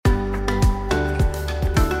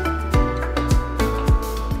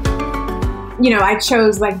I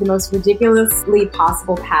chose like the most ridiculously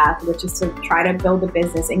possible path, which is to try to build a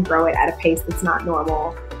business and grow it at a pace that's not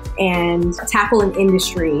normal and tackle an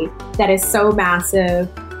industry that is so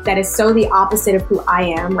massive, that is so the opposite of who I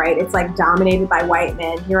am, right? It's like dominated by white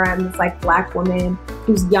men. Here I am, this like Black woman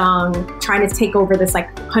who's young, trying to take over this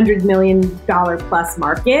like $100 million plus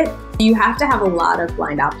market. You have to have a lot of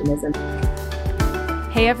blind optimism.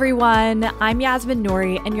 Hey everyone, I'm Yasmin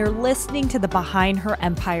Nouri, and you're listening to the Behind Her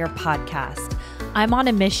Empire podcast. I'm on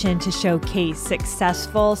a mission to showcase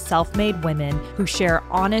successful, self-made women who share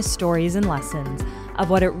honest stories and lessons of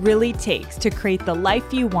what it really takes to create the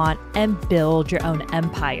life you want and build your own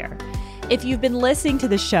empire. If you've been listening to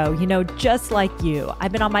the show, just like you,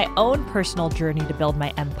 I've been on my own personal journey to build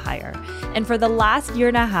my empire. And for the last year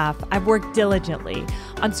and a half, I've worked diligently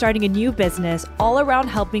on starting a new business all around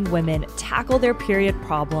helping women tackle their period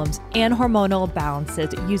problems and hormonal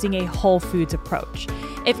imbalances using a whole foods approach.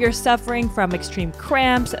 If you're suffering from extreme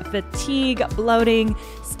cramps, fatigue, bloating,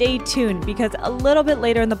 stay tuned because a little bit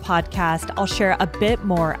later in the podcast, I'll share a bit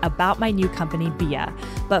more about my new company, Bia.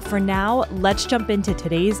 But for now, let's jump into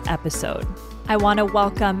today's episode. I want to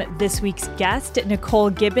welcome this week's guest,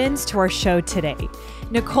 Nicole Gibbons, to our show today.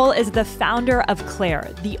 Nicole is the founder of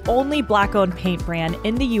Claire, the only Black-owned paint brand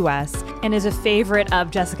in the U.S., and is a favorite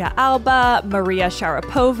of Jessica Alba, Maria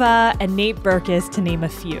Sharapova, and Nate Berkus, to name a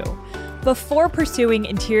few. Before pursuing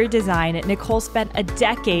interior design, Nicole spent a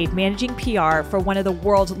decade managing PR for one of the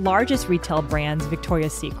world's largest retail brands,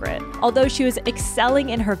 Victoria's Secret. Although she was excelling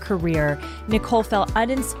in her career, Nicole felt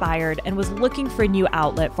uninspired and was looking for a new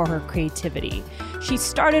outlet for her creativity. She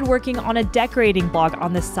started working on a decorating blog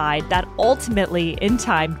on the side that ultimately, in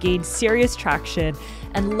time, gained serious traction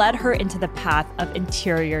and led her into the path of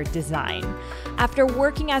interior design. After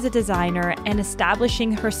working as a designer and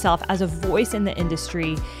establishing herself as a voice in the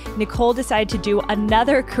industry, Nicole decided to do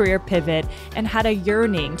another career pivot and had a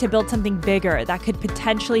yearning to build something bigger that could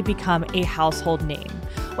potentially become a household name.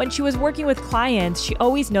 When she was working with clients, she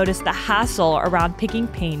always noticed the hassle around picking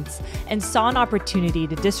paints and saw an opportunity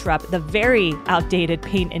to disrupt the very outdated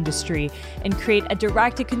paint industry and create a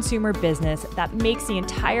direct-to-consumer business that makes the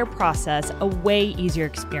entire process a way easier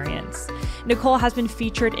experience. Nicole has been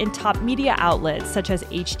featured in top media outlets such as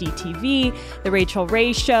HGTV, The Rachel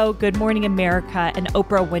Ray Show, Good Morning America, and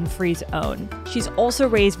Oprah Winfrey's Own. She's also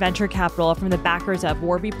raised venture capital from the backers of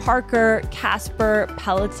Warby Parker, Casper,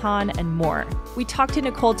 Peloton, and more. We talked to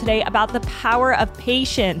Nicole today about the power of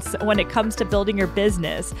patience when it comes to building your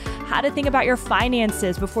business, how to think about your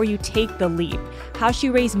finances before you take the leap, how she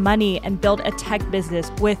raised money and built a tech business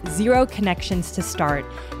with zero connections to start,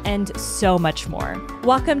 and so much more.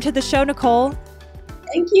 Welcome to the show, Nicole.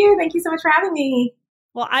 Thank you. Thank you so much for having me.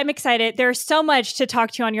 Well, I'm excited. There's so much to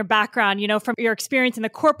talk to you on your background, from your experience in the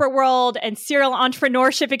corporate world and serial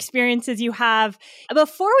entrepreneurship experiences you have.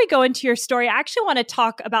 Before we go into your story, I actually want to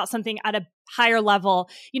talk about something at a higher level.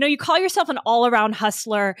 You call yourself an all-around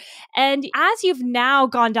hustler. And as you've now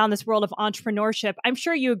gone down this world of entrepreneurship, I'm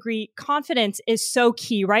sure you agree confidence is so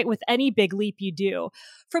key, right? With any big leap you do.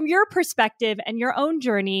 From your perspective and your own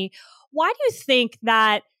journey, why do you think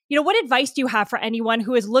that what advice do you have for anyone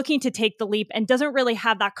who is looking to take the leap and doesn't really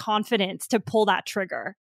have that confidence to pull that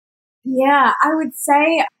trigger? Yeah, I would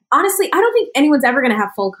say, honestly, I don't think anyone's ever going to have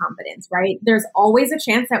full confidence, right? There's always a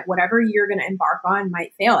chance that whatever you're going to embark on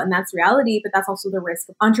might fail. And that's reality, but that's also the risk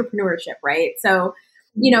of entrepreneurship, right? So,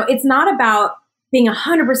 it's not about being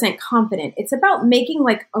 100% confident. It's about making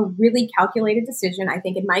like a really calculated decision. I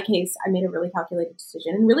think in my case, I made a really calculated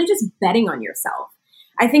decision and really just betting on yourself.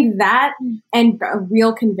 I think that and a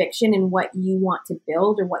real conviction in what you want to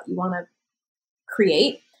build or what you want to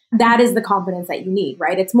create, that is the confidence that you need,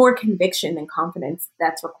 right? It's more conviction than confidence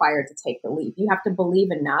that's required to take the leap. You have to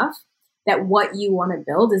believe enough that what you want to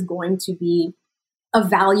build is going to be a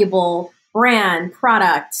valuable brand,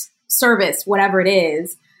 product, service, whatever it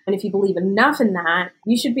is. And if you believe enough in that,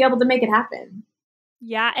 you should be able to make it happen.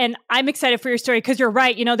 Yeah. And I'm excited for your story because you're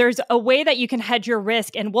right. There's a way that you can hedge your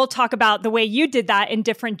risk. And we'll talk about the way you did that in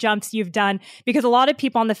different jumps you've done, because a lot of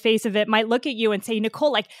people on the face of it might look at you and say,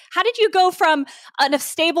 Nicole, how did you go from a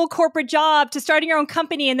stable corporate job to starting your own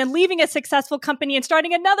company and then leaving a successful company and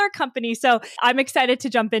starting another company? So I'm excited to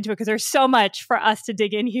jump into it because there's so much for us to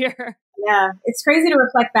dig in here. Yeah. It's crazy to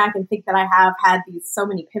reflect back and think that I have had so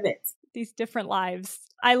many pivots. These different lives.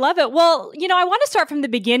 I love it. Well, I want to start from the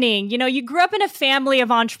beginning. You grew up in a family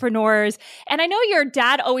of entrepreneurs, and I know your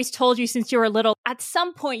dad always told you since you were little, at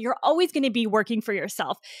some point, you're always going to be working for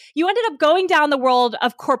yourself. You ended up going down the world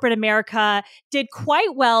of corporate America, did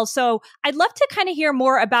quite well. So I'd love to kind of hear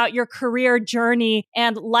more about your career journey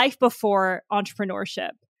and life before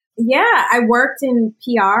entrepreneurship. Yeah, I worked in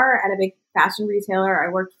PR at a big fashion retailer.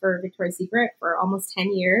 I worked for Victoria's Secret for almost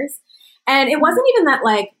 10 years. And it wasn't even that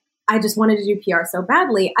like I just wanted to do PR so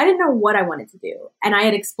badly. I didn't know what I wanted to do. And I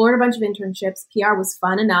had explored a bunch of internships. PR was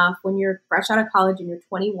fun enough when you're fresh out of college and you're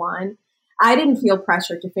 21. I didn't feel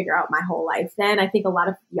pressure to figure out my whole life then. I think a lot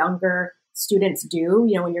of younger students do.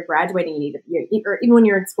 You know, when you're graduating, or even when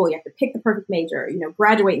you're in school, you have to pick the perfect major,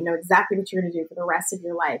 graduate and know exactly what you're going to do for the rest of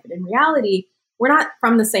your life. But in reality, we're not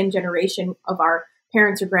from the same generation of our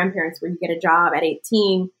parents or grandparents where you get a job at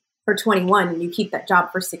 18 or 21 and you keep that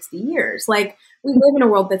job for 60 years. Like, we live in a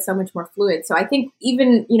world that's so much more fluid. So I think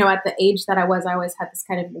even, at the age that I always had this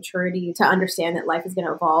kind of maturity to understand that life is going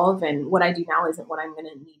to evolve, and what I do now isn't what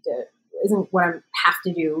I have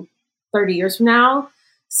to do 30 years from now.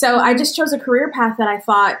 So I just chose a career path that I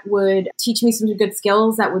thought would teach me some good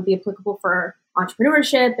skills that would be applicable for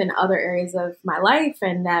entrepreneurship and other areas of my life,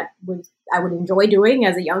 and that I would enjoy doing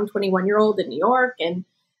as a young 21-year-old in New York. And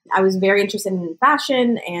I was very interested in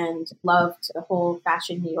fashion and loved the whole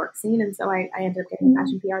fashion New York scene. And so I ended up getting a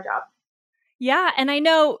fashion PR job. Yeah. And I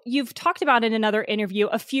know you've talked about in another interview,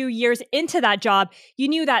 a few years into that job, you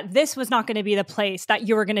knew that this was not going to be the place that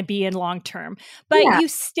you were going to be in long term. But you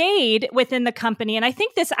stayed within the company. And I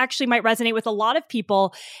think this actually might resonate with a lot of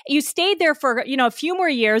people. You stayed there for, a few more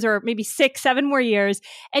years, or maybe 6, 7 more years,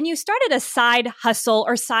 and you started a side hustle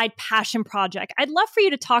or side passion project. I'd love for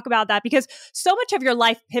you to talk about that, because so much of your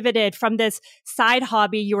life pivoted from this side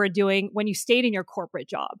hobby you were doing when you stayed in your corporate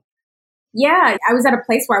job. Yeah, I was at a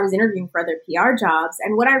place where I was interviewing for other PR jobs.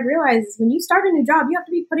 And what I realized is when you start a new job, you have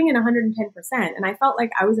to be putting in 110%. And I felt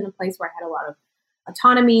like I was in a place where I had a lot of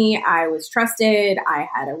autonomy. I was trusted. I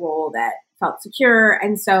had a role that felt secure.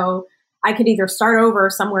 And so I could either start over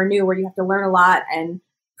somewhere new where you have to learn a lot and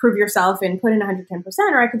prove yourself and put in 110%,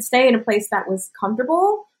 or I could stay in a place that was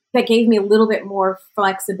comfortable, that gave me a little bit more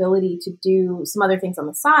flexibility to do some other things on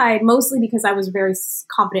the side, mostly because I was very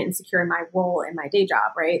confident and secure in my role in my day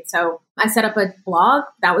job, right? So I set up a blog.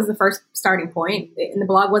 That was the first starting point. And the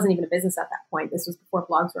blog wasn't even a business at that point. This was before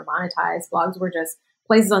blogs were monetized. Blogs were just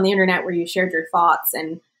places on the internet where you shared your thoughts,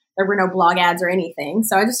 and there were no blog ads or anything.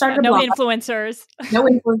 So I just started a blog. Influencers. No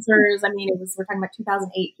influencers. I mean, we're talking about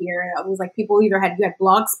 2008 here. It was like people you had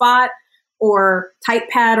Blogspot or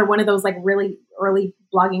Typepad or one of those like really early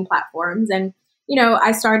blogging platforms. And,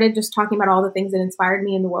 I started just talking about all the things that inspired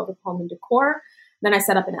me in the world of home and decor. Then I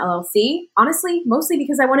set up an LLC, honestly, mostly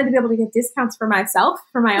because I wanted to be able to get discounts for myself,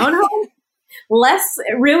 for my own home.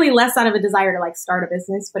 Really less out of a desire to like start a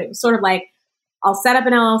business, but it was sort of like, I'll set up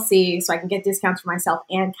an LLC so I can get discounts for myself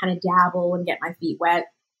and kind of dabble and get my feet wet.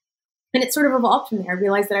 And it sort of evolved from there. I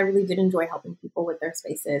realized that I really did enjoy helping people with their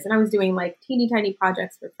spaces. And I was doing like teeny tiny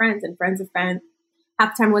projects for friends and friends of friends.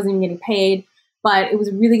 Half the time I wasn't even getting paid, but it was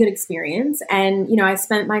a really good experience. And, I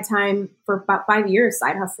spent my time for about 5 years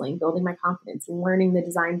side hustling, building my confidence and learning the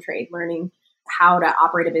design trade, learning how to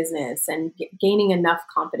operate a business, and gaining enough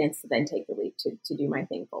confidence to then take the leap to do my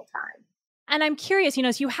thing full time. And I'm curious, so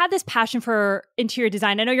you had this passion for interior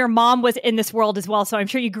design. I know your mom was in this world as well, so I'm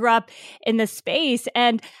sure you grew up in this space.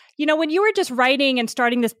 And, when you were just writing and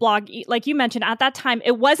starting this blog, like you mentioned, at that time,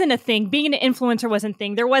 it wasn't a thing. Being an influencer wasn't a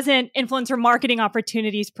thing. There wasn't influencer marketing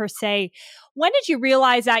opportunities per se. When did you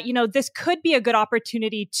realize that, this could be a good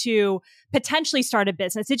opportunity to potentially start a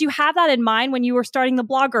business? Did you have that in mind when you were starting the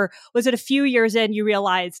blog, or was it a few years in you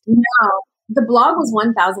realized? No. The blog was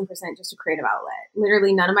 1,000% just a creative outlet.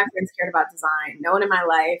 Literally, none of my friends cared about design. No one in my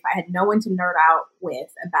life. I had no one to nerd out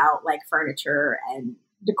with about like furniture and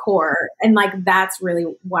decor. And like, that's really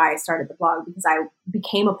why I started the blog, because I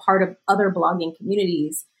became a part of other blogging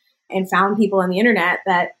communities and found people on the internet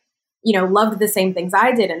that, loved the same things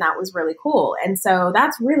I did. And that was really cool. And so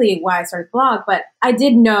that's really why I started the blog. But I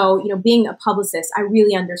did know, being a publicist, I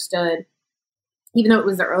really understood, even though it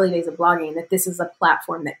was the early days of blogging, that this is a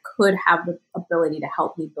platform that could have the ability to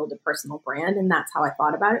help me build a personal brand. And that's how I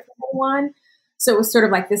thought about it from day one. So it was sort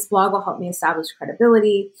of like, this blog will help me establish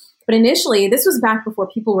credibility. But initially, this was back before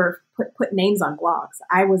people were put names on blogs.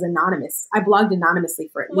 I was anonymous. I blogged anonymously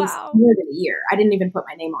for at least more than a year. I didn't even put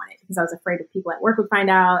my name on it because I was afraid of people at work would find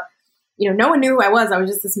out. No one knew who I was. I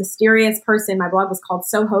was just this mysterious person. My blog was called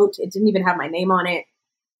Sohote. It didn't even have my name on it.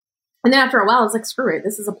 And then after a while, I was like, screw it.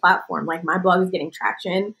 This is a platform. Like, my blog is getting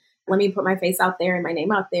traction. Let me put my face out there and my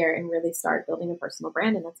name out there and really start building a personal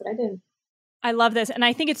brand. And that's what I did. I love this. And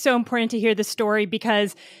I think it's so important to hear the story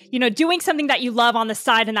because, doing something that you love on the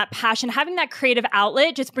side and that passion, having that creative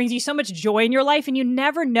outlet just brings you so much joy in your life. And you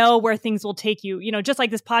never know where things will take you. Just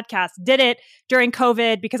like this podcast, did it during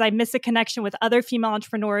COVID because I missed a connection with other female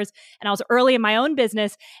entrepreneurs and I was early in my own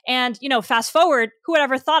business. And, fast forward, who would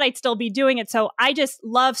ever thought I'd still be doing it? So I just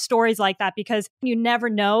love stories like that because you never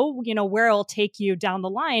know, where it will take you down the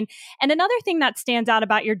line. And another thing that stands out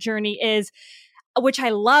about your journey is, which I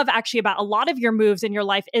love actually about a lot of your moves in your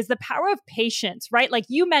life, is the power of patience, right? Like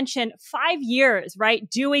you mentioned 5 years, right?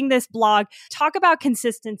 Doing this blog, talk about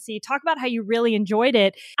consistency, talk about how you really enjoyed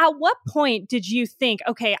it. At what point did you think,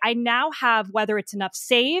 okay, I now have, whether it's enough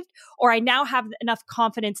saved or I now have enough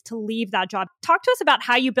confidence to leave that job? Talk to us about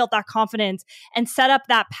how you built that confidence and set up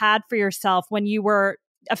that pad for yourself when you were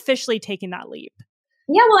officially taking that leap.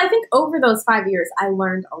 Yeah, well, I think over those 5 years, I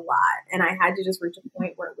learned a lot and I had to just reach a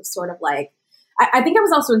point where it was sort of like, I think I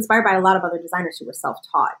was also inspired by a lot of other designers who were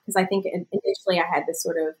self-taught because I think initially I had this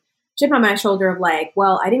sort of chip on my shoulder of like,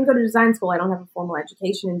 well, I didn't go to design school. I don't have a formal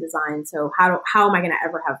education in design. So how am I going to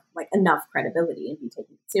ever have like enough credibility and be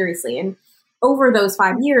taken seriously? And over those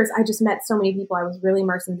 5 years, I just met so many people. I was really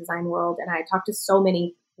immersed in the design world and I talked to so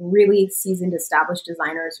many really seasoned, established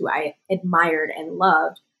designers who I admired and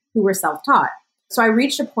loved who were self-taught. So I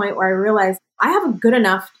reached a point where I realized I have a good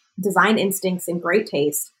enough design instincts and great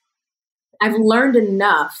taste. I've learned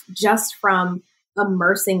enough just from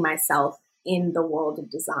immersing myself in the world of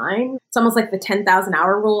design. It's almost like the 10,000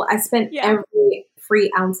 hour rule. I spent every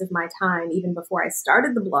free ounce of my time, even before I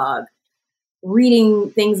started the blog, reading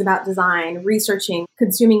things about design, researching,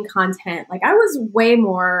 consuming content. Like I was way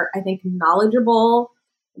more, I think, knowledgeable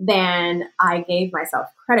than I gave myself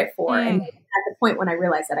credit for. And at the point when I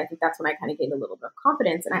realized that, I think that's when I kind of gained a little bit of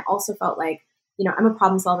confidence. And I also felt like, I'm a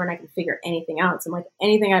problem solver and I can figure anything out. So I'm like,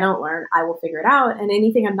 anything I don't learn, I will figure it out. And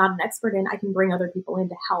anything I'm not an expert in, I can bring other people in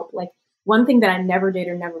to help. Like one thing that I never did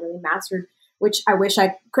or never really mastered, which I wish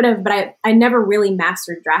I could have, but I never really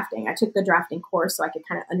mastered drafting. I took the drafting course so I could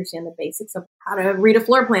kind of understand the basics of how to read a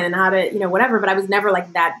floor plan and how to, whatever, but I was never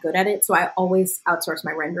like that good at it. So I always outsourced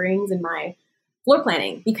my renderings and my floor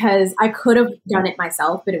planning because I could have done it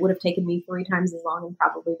myself, but it would have taken me 3 times as long and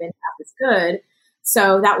probably been half as good.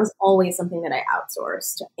 So that was always something that I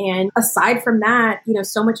outsourced. And aside from that,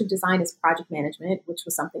 so much of design is project management, which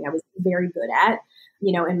was something I was very good at.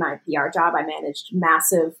 In my PR job, I managed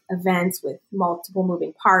massive events with multiple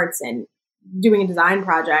moving parts, and doing a design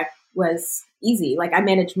project was easy. Like I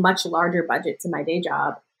managed much larger budgets in my day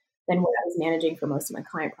job than what I was managing for most of my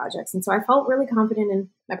client projects. And so I felt really confident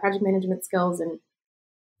in my project management skills, and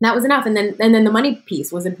that was enough. And then the money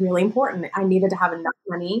piece was really important. I needed to have enough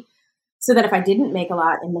money so that if I didn't make a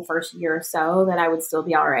lot in the first year or so, that I would still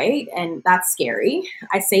be all right. And that's scary.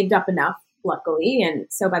 I saved up enough, luckily. And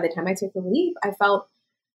so by the time I took the leap, I felt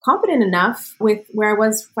confident enough with where I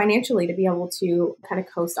was financially to be able to kind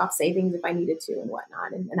of coast off savings if I needed to and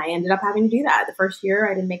whatnot. And I ended up having to do that. The first year,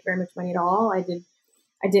 I didn't make very much money at all. I did,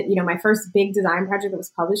 my first big design project that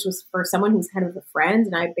was published was for someone who's kind of a friend.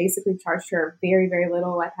 And I basically charged her very, very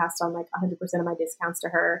little. I passed on like 100% of my discounts to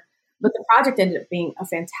her. But the project ended up being a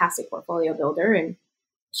fantastic portfolio builder. And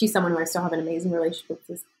she's someone who I still have an amazing relationship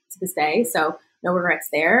with to this day. So no regrets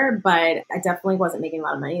there. But I definitely wasn't making a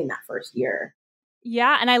lot of money in that first year.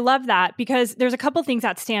 Yeah. And I love that because there's a couple things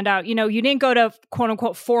that stand out. You didn't go to quote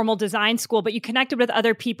unquote formal design school, but you connected with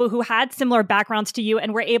other people who had similar backgrounds to you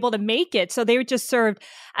and were able to make it. So they just served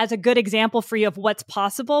as a good example for you of what's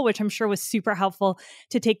possible, which I'm sure was super helpful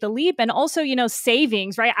to take the leap. And also,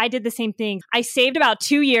 savings, right? I did the same thing. I saved about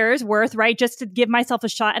 2 years worth, right? Just to give myself a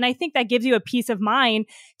shot. And I think that gives you a peace of mind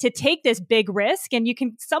to take this big risk and you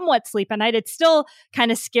can somewhat sleep at night. It's still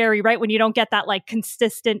kind of scary, right? When you don't get that like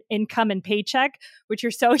consistent income and paycheck, which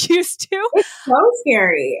you're so used to. It's so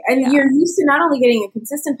scary. And you're used to not only getting a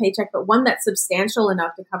consistent paycheck, but one that's substantial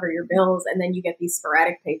enough to cover your bills. And then you get these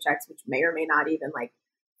sporadic paychecks, which may or may not even like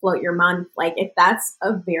float your month. Like that's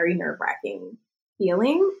a very nerve-wracking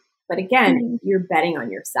feeling. But again, you're betting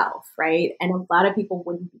on yourself, right? And a lot of people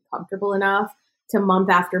wouldn't be comfortable enough to month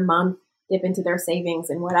after month dip into their savings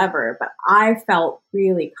and whatever. But I felt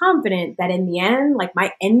really confident that in the end, like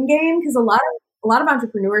my end game, because a lot of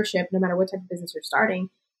entrepreneurship, no matter what type of business you're starting,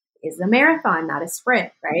 is a marathon, not a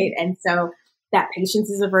sprint, right? And so that patience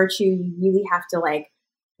is a virtue. You really have to like,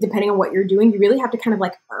 depending on what you're doing, you really have to kind of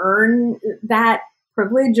like earn that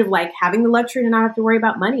privilege of like having the luxury to not have to worry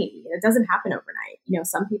about money. It doesn't happen overnight.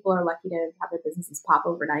 Some people are lucky to have their businesses pop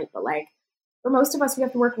overnight, but like for most of us, we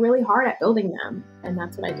have to work really hard at building them. And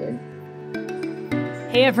that's what I did.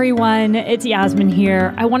 Hey everyone, it's Yasmin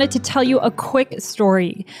here. I wanted to tell you a quick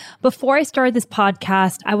story. Before I started this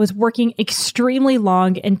podcast, I was working extremely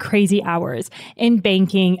long and crazy hours in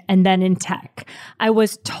banking and then in tech. I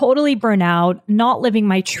was totally burnt out, not living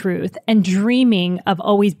my truth, and dreaming of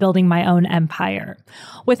always building my own empire.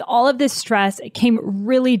 With all of this stress came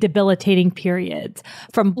really debilitating periods,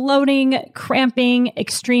 from bloating, cramping,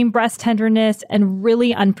 extreme breast tenderness, and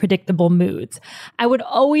really unpredictable moods. I would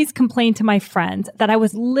always complain to my friends that I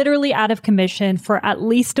was literally out of commission for at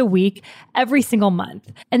least a week every single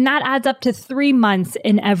month. And that adds up to 3 months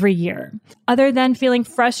in every year. Other than feeling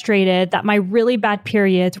frustrated that my really bad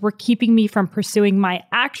periods were keeping me from pursuing my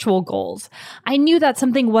actual goals, I knew that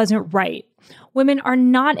something wasn't right. Women are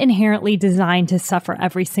not inherently designed to suffer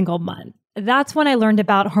every single month. That's when I learned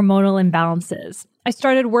about hormonal imbalances. I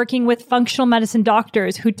started working with functional medicine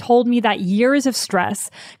doctors who told me that years of stress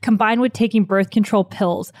combined with taking birth control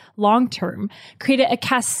pills long-term created a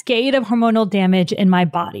cascade of hormonal damage in my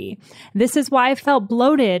body. This is why I felt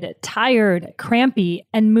bloated, tired, crampy,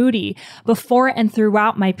 and moody before and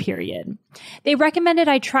throughout my period. They recommended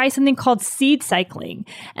I try something called seed cycling,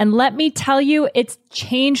 and let me tell you, it's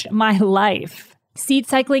changed my life. Seed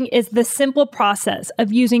cycling is the simple process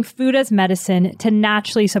of using food as medicine to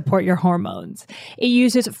naturally support your hormones. It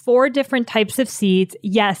uses 4 different types of seeds,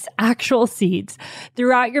 yes, actual seeds,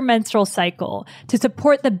 throughout your menstrual cycle to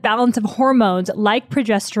support the balance of hormones like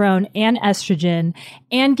progesterone and estrogen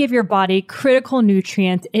and give your body critical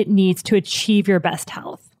nutrients it needs to achieve your best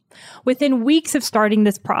health. Within weeks of starting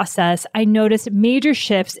this process, I noticed major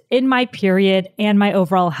shifts in my period and my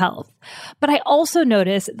overall health. But I also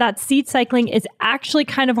noticed that seed cycling is actually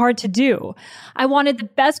kind of hard to do. I wanted the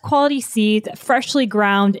best quality seeds, freshly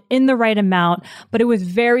ground in the right amount, but it was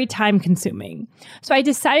very time consuming. So I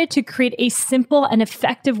decided to create a simple and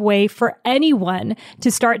effective way for anyone to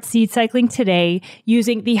start seed cycling today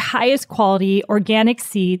using the highest quality organic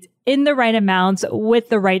seeds in the right amounts with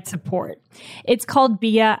the right support. It's called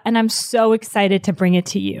BIA, and I'm so excited to bring it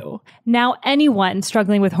to you. Now, anyone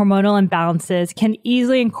struggling with hormonal imbalances can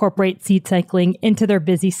easily incorporate seed cycling into their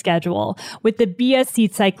busy schedule with the BIA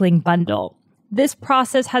Seed Cycling Bundle. This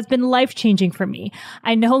process has been life-changing for me.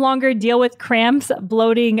 I no longer deal with cramps,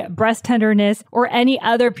 bloating, breast tenderness, or any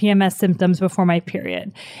other PMS symptoms before my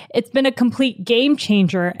period. It's been a complete game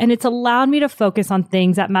changer, and it's allowed me to focus on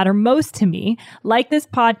things that matter most to me, like this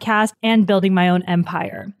podcast and building my own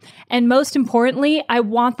empire. And most importantly, I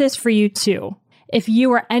want this for you too. If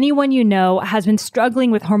you or anyone you know has been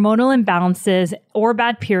struggling with hormonal imbalances or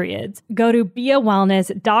bad periods, go to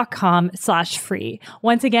biawellness.com/free.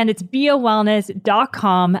 Once again, it's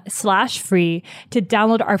biawellness.com/free to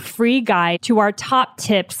download our free guide to our top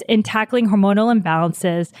tips in tackling hormonal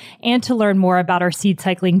imbalances and to learn more about our seed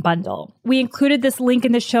cycling bundle. We included this link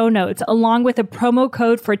in the show notes along with a promo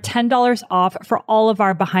code for $10 off for all of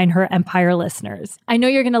our Behind Her Empire listeners. I know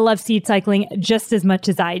you're going to love seed cycling just as much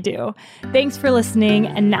as I do. Thanks for listening,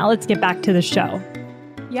 and now let's get back to the show.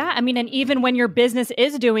 Yeah, I mean, and even when your business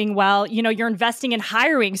is doing well, you're investing in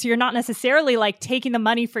hiring. So you're not necessarily like taking the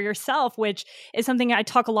money for yourself, which is something I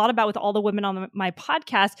talk a lot about with all the women on my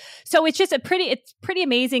podcast. So it's just it's pretty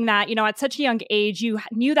amazing that, at such a young age, you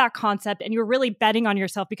knew that concept and you're really betting on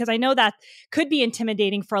yourself, because I know that could be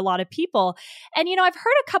intimidating for a lot of people. And, I've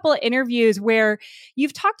heard a couple of interviews where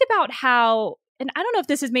you've talked about how, and I don't know if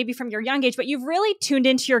this is maybe from your young age, but you've really tuned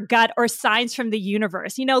into your gut or signs from the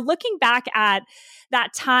universe. Looking back at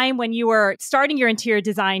that time when you were starting your interior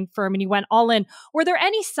design firm and you went all in, were there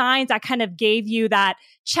any signs that kind of gave you that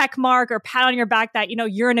check mark or pat on your back that,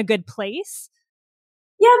 you're in a good place?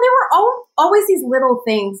 Yeah, there were always these little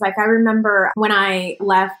things. Like I remember when I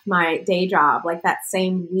left my day job, like that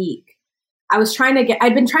same week,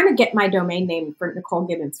 I'd been trying to get my domain name for Nicole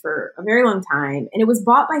Gibbons for a very long time. And it was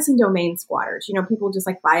bought by some domain squatters. People just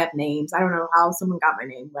like buy up names. I don't know how someone got my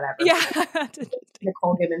name, whatever. Yeah.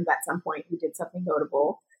 Nicole Gibbons at some point who did something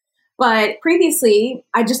notable. But previously,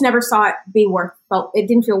 I just never saw it it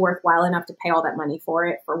didn't feel worthwhile enough to pay all that money for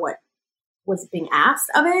it for what was being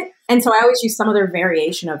asked of it. And so I always used some other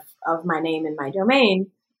variation of my name in my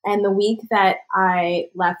domain. And the week that I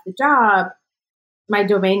left the job, my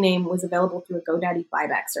domain name was available through a GoDaddy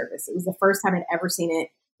buyback service. It was the first time I'd ever seen it.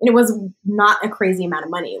 And it was not a crazy amount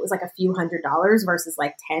of money. It was like a few $100s versus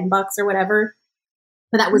like $10 or whatever.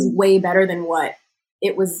 But that was way better than what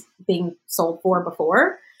it was being sold for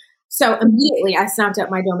before. So immediately I snapped up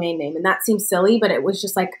my domain name, and that seems silly, but it was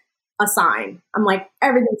just like a sign. I'm like,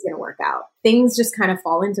 everything's going to work out. Things just kind of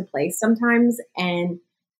fall into place sometimes. And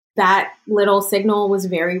that little signal was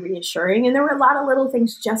very reassuring. And there were a lot of little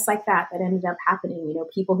things just like that ended up happening. You know,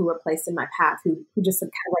 people who were placed in my path who just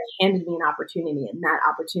kind of like handed me an opportunity, and that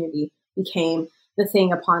opportunity became the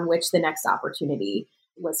thing upon which the next opportunity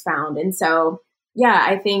was found. And so, yeah,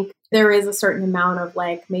 I think there is a certain amount of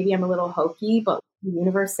like, maybe I'm a little hokey, but the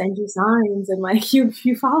universe sends you signs and like you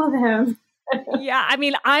follow them. Yeah, I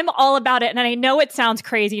mean, I'm all about it. And I know it sounds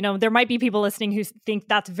crazy. You know, there might be people listening who think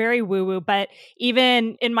that's very woo-woo, but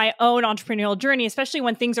even in my own entrepreneurial journey, especially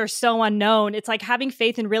when things are so unknown, it's like having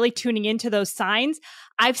faith and really tuning into those signs.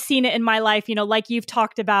 I've seen it in my life, you know, like you've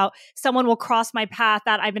talked about, someone will cross my path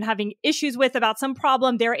that I've been having issues with about some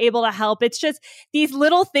problem. They're able to help. It's just these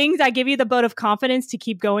little things that give you the vote of confidence to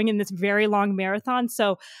keep going in this very long marathon.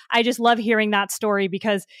 So I just love hearing that story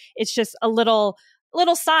because it's just a little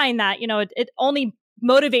sign that, you know, it only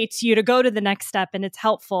motivates you to go to the next step, and it's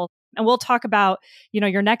helpful. And we'll talk about, you know,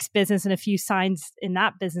 your next business and a few signs in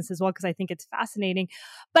that business as well, because I think it's fascinating.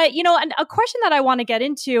 But, you know, and a question that I want to get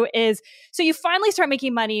into is, so you finally start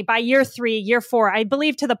making money by year 3, year 4, I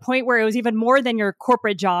believe, to the point where it was even more than your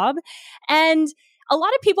corporate job. And a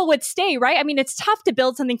lot of people would stay, right? I mean, it's tough to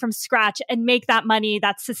build something from scratch and make that money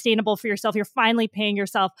that's sustainable for yourself. You're finally paying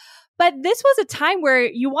yourself. But this was a time where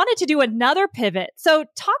you wanted to do another pivot. So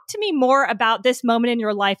talk to me more about this moment in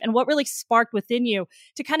your life and what really sparked within you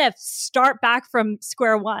to kind of start back from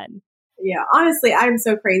square one. Yeah, honestly, I'm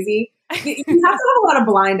so crazy. You have to have a lot of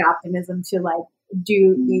blind optimism to like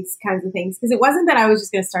do these kinds of things. Because it wasn't that I was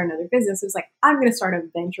just going to start another business. It was like, I'm going to start a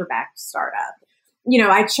venture-backed startup. You know,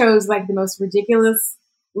 I chose like the most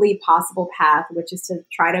ridiculously possible path, which is to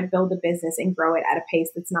try to build a business and grow it at a pace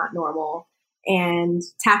that's not normal and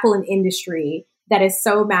tackle an industry that is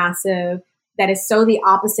so massive, that is so the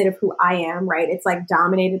opposite of who I am, right? It's like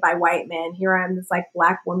dominated by white men. Here I am, this like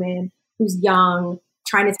Black woman who's young,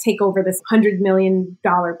 trying to take over this $100 million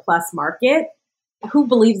plus market. Who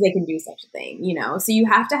believes they can do such a thing, you know? So you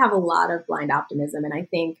have to have a lot of blind optimism. And I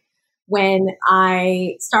think when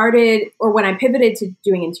I started, or when I pivoted to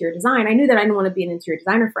doing interior design, I knew that I didn't want to be an interior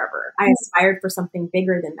designer forever. I aspired for something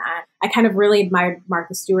bigger than that. I kind of really admired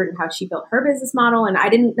Martha Stewart and how she built her business model. And I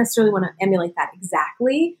didn't necessarily want to emulate that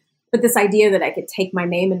exactly, but this idea that I could take my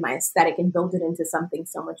name and my aesthetic and build it into something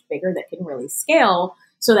so much bigger that can really scale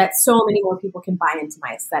so that so many more people can buy into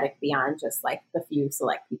my aesthetic beyond just like the few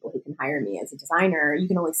select people who can hire me as a designer. You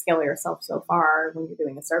can only scale yourself so far when you're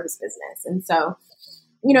doing a service business. And so,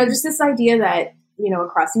 you know, just this idea that, you know,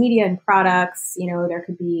 across media and products, you know, there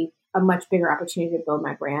could be a much bigger opportunity to build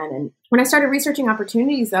my brand. And when I started researching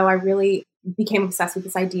opportunities, though, I really became obsessed with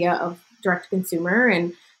this idea of direct to consumer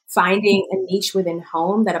and finding a niche within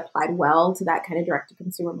home that applied well to that kind of direct to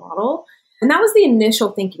consumer model. And that was the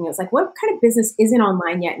initial thinking. It was like, what kind of business isn't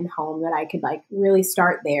online yet in home that I could like really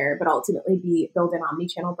start there, but ultimately build an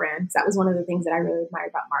omni-channel brand? Because that was one of the things that I really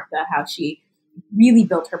admired about Martha, how she really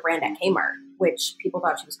built her brand at Kmart, which people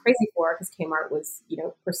thought she was crazy for because Kmart was, you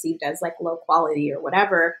know, perceived as like low quality or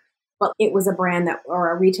whatever. But it was a brand that, or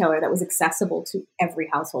a retailer that was accessible to every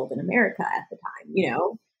household in America at the time, you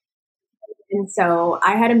know? And so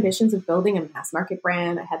I had ambitions of building a mass market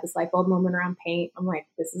brand. I had this light bulb moment around paint. I'm like,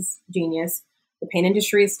 this is genius. The paint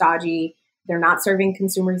industry is stodgy. They're not serving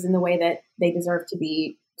consumers in the way that they deserve to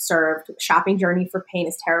be served. The shopping journey for paint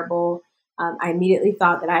is terrible. I immediately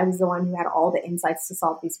thought that I was the one who had all the insights to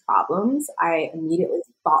solve these problems. I immediately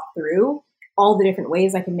thought through all the different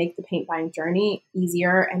ways I could make the paint buying journey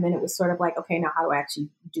easier. And then it was sort of like, okay, now how do I actually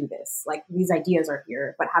do this? Like these ideas are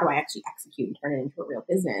here, but how do I actually execute and turn it into a real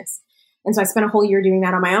business? And so I spent a whole year doing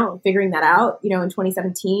that on my own, figuring that out. You know, in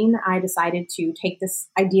 2017, I decided to take this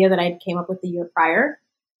idea that I came up with the year prior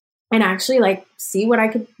and actually like see what I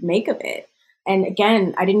could make of it. And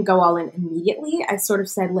again, I didn't go all in immediately. I sort of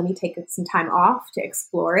said, let me take some time off to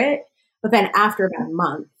explore it. But then after about a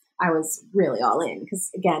month, I was really all in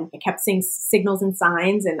because, again, I kept seeing signals and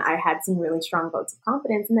signs and I had some really strong votes of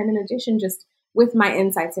confidence. And then in addition, just with my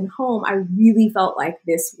insights in home, I really felt like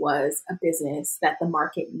this was a business that the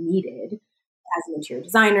market needed as an interior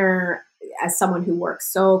designer, as someone who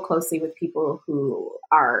works so closely with people who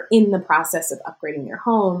are in the process of upgrading their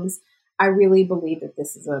homes. I really believe that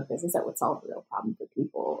this is a business that would solve a real problem for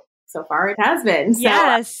people. So far, it has been. So,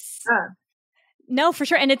 yes. No, for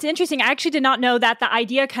sure. And it's interesting. I actually did not know that the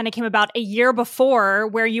idea kind of came about a year before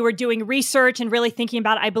where you were doing research and really thinking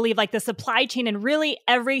about, I believe, like the supply chain and really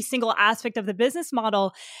every single aspect of the business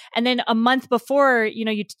model. And then a month before, you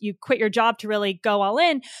know, you quit your job to really go all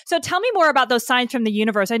in. So tell me more about those signs from the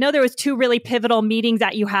universe. I know there was 2 really pivotal meetings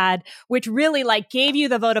that you had, which really like gave you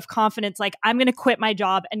the vote of confidence. Like, I'm going to quit my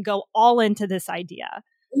job and go all into this idea.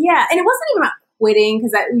 Yeah. And it wasn't even about quitting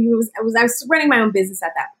because I was running my own business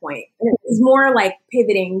at that point. And it was more like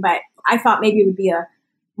pivoting, but I thought maybe it would be a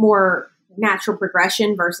more natural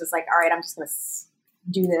progression versus like, all right, I'm just going to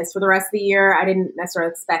do this for the rest of the year. I didn't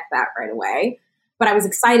necessarily expect that right away, but I was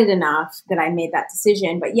excited enough that I made that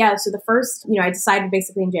decision. But yeah, so the first, I decided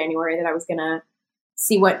basically in January that I was going to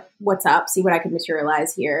see what's up, see what I could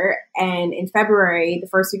materialize here. And in February, the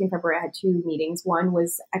first week in February, I had 2 meetings. One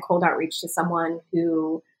was I cold outreach to someone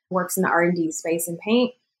who works in the R&D space in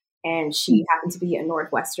paint. And she happened to be a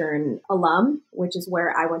Northwestern alum, which is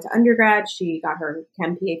where I went to undergrad. She got her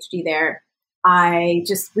chem PhD there. I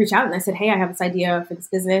just reached out and I said, hey, I have this idea for this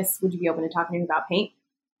business. Would you be open to talking to me about paint?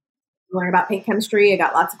 Learn about paint chemistry. I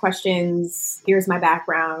got lots of questions. Here's my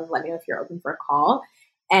background. Let me know if you're open for a call.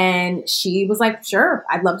 And she was like, sure,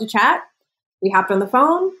 I'd love to chat. We hopped on the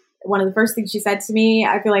phone. One of the first things she said to me,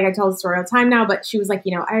 I feel like I tell the story all the time now, but she was like,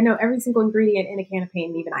 I know every single ingredient in a can of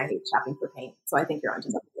paint, and even I hate shopping for paint. So I think you're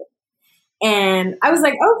onto something. And I was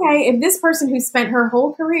like, okay, if this person who spent her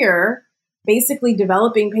whole career basically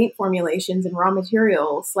developing paint formulations and raw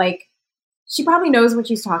materials, like she probably knows what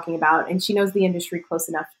she's talking about and she knows the industry close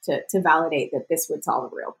enough to validate that this would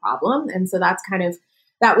solve a real problem. And so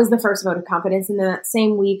that was the first vote of confidence. And then that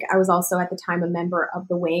same week, I was also at the time a member of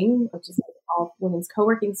The Wing, which is an all women's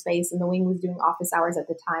co-working space. And The Wing was doing office hours at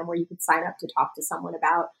the time where you could sign up to talk to someone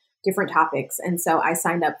about different topics. And so I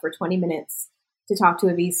signed up for 20 minutes to talk to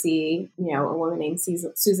a VC, a woman named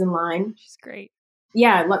Susan Line. She's great.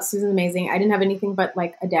 Yeah, Susan's amazing. I didn't have anything but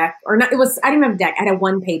like a deck I didn't have a deck. I had a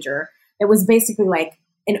 1-pager. It was basically like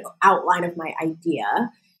an outline of my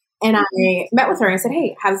idea. And I met with her and I said,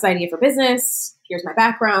 hey, I have this idea for business. Here's my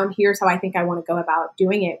background. Here's how I think I want to go about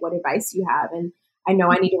doing it. What advice do you have? And I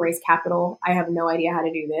know I need to raise capital. I have no idea how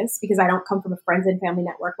to do this because I don't come from a friends and family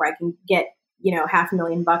network where I can get,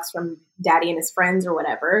 $500,000 from daddy and his friends or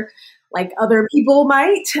whatever, like other people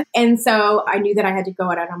might. And so I knew that I had to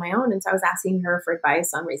go out on my own. And so I was asking her for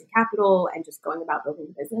advice on raising capital and just going about building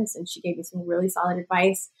a business. And she gave me some really solid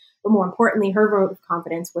advice. But more importantly, her vote of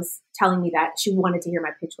confidence was telling me that she wanted to hear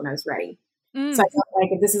my pitch when I was ready. So I felt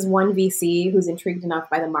like if this is one VC who's intrigued enough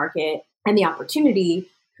by the market and the opportunity,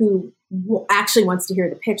 who actually wants to hear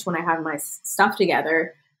the pitch when I have my stuff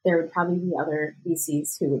together, there would probably be other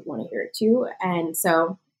VCs who would want to hear it too. And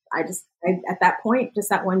so I at that point, just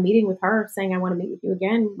that one meeting with her saying, I want to meet with you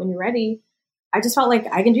again when you're ready, I just felt like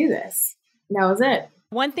I can do this. And that was it.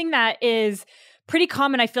 One thing that is pretty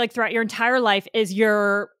common, I feel like, throughout your entire life is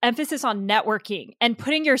your emphasis on networking and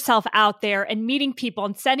putting yourself out there and meeting people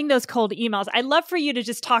and sending those cold emails. I'd love for you to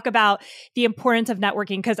just talk about the importance of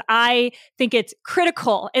networking because I think it's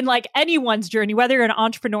critical in like anyone's journey, whether you're an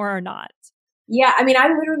entrepreneur or not. Yeah, I mean, I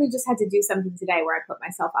literally just had to do something today where I put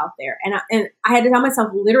myself out there. And I had to tell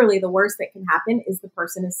myself literally the worst that can happen is the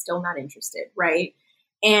person is still not interested, right?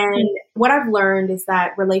 And what I've learned is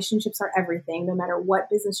that relationships are everything, no matter what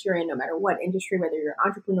business you're in, no matter what industry, whether you're an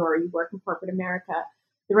entrepreneur or you work in corporate America,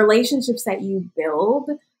 the relationships that you build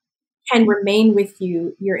can remain with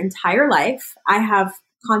you your entire life. I have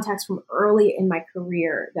contacts from early in my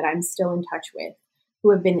career that I'm still in touch with who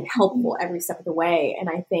have been helpful every step of the way. And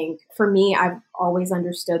I think for me, I've always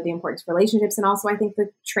understood the importance of relationships. And also I think the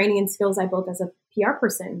training and skills I built as a PR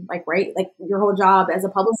person, like your whole job as a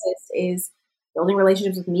publicist is building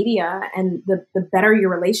relationships with media. And the better your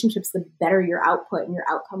relationships, the better your output and your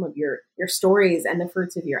outcome of your stories and the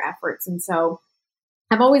fruits of your efforts. And so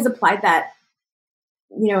I've always applied that,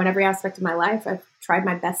 in every aspect of my life. I've tried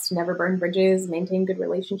my best to never burn bridges, maintain good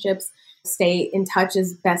relationships, stay in touch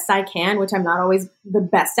as best I can, which I'm not always the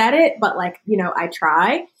best at it, but I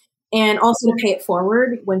try. And also to pay it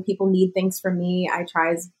forward when people need things from me, I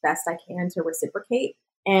try as best I can to reciprocate.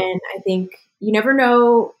 And I think you never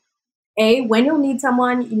know, when you'll need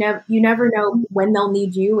someone, you never know when they'll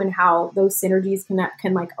need you and how those synergies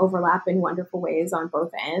can like overlap in wonderful ways on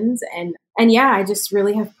both ends. And yeah, I just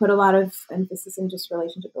really have put a lot of emphasis in just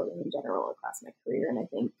relationship building in general across my career. And I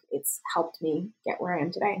think it's helped me get where I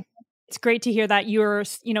am today. It's great to hear that you're,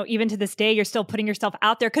 even to this day, you're still putting yourself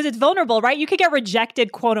out there because it's vulnerable, right? You could get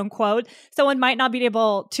rejected, quote unquote. Someone might not be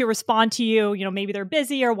able to respond to you. Maybe they're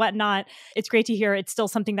busy or whatnot. It's great to hear it's still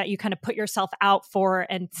something that you kind of put yourself out for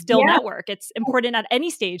and still network. It's important at any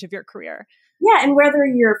stage of your career. Yeah. And whether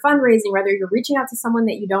you're fundraising, whether you're reaching out to someone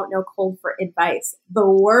that you don't know cold for advice, the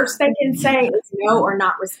worst they can say is no or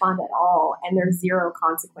not respond at all. And there's zero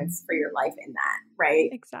consequence for your life in that, right?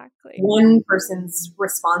 Exactly. One person's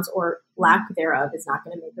response or lack thereof is not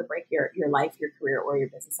going to make or break your life, your career, or your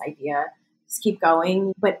business idea. Just keep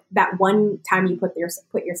going. But that one time you put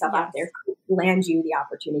yourself out there could land you the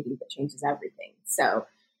opportunity that changes everything. So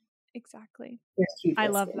exactly. There's huge I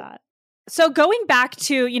love that. So going back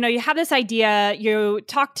to, you have this idea, you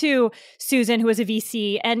talked to Susan, who was a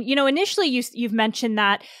VC, and, initially you've mentioned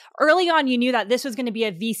that early on, you knew that this was going to be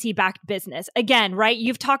a VC-backed business. Again, right?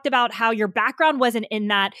 You've talked about how your background wasn't in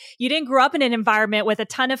that. You didn't grow up in an environment with a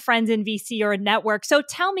ton of friends in VC or a network. So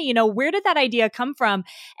tell me, where did that idea come from?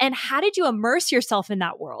 And how did you immerse yourself in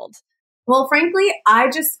that world? Well, frankly, I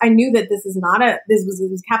knew that this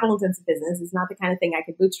was capital intensive business. It's not the kind of thing I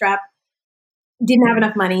could bootstrap. Didn't have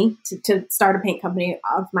enough money to start a paint company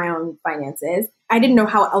of my own finances. I didn't know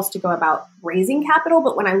how else to go about raising capital,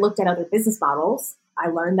 but when I looked at other business models, I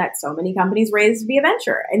learned that so many companies raised via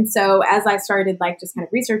venture. And so as I started just kind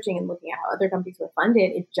of researching and looking at how other companies were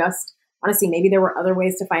funded, honestly, maybe there were other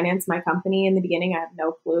ways to finance my company in the beginning. I have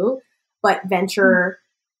no clue, but venture,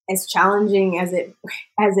 as challenging as it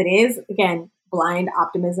is, again, blind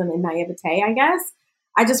optimism and naivete, I guess.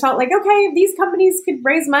 I just felt like, okay, if these companies could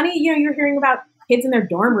raise money, you're hearing about kids in their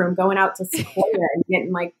dorm room going out to Sequoia and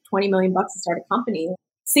getting like $20 million to start a company.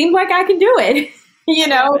 Seemed like I can do it.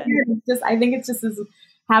 I think it's just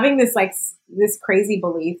having this crazy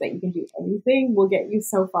belief that you can do anything will get you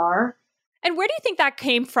so far. And where do you think that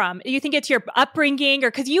came from? Do you think it's your upbringing, or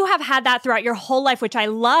because you have had that throughout your whole life, which I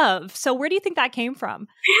love. So where do you think that came from?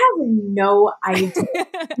 I have no idea.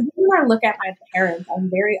 When I look at my parents, I'm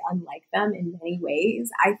very unlike them in many ways.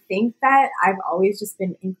 I think that I've always just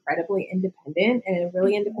been incredibly independent and a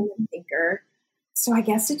really independent thinker. So I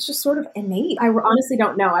guess it's just sort of innate. I honestly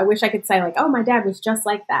don't know. I wish I could say oh, my dad was just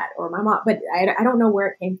like that, or my mom, but I don't know where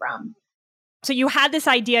it came from. So you had this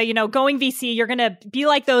idea, going VC, you're going to be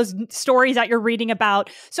like those stories that you're reading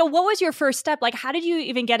about. So what was your first step? How did you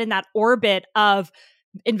even get in that orbit of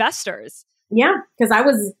investors? Yeah, because I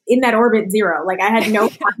was in that orbit zero. I had no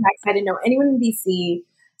contacts. I didn't know anyone in VC.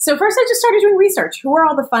 So first I just started doing research. Who are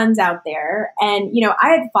all the funds out there? And, I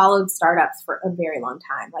had followed startups for a very long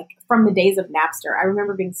time, from the days of Napster. I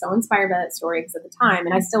remember being so inspired by that story because at the time,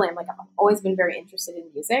 and I still am, I've always been very interested in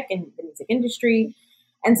music and the music industry.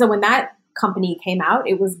 And so when that company came out,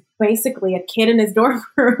 it was basically a kid in his dorm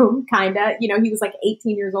room, kind of. He was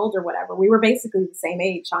 18 years old or whatever. We were basically the same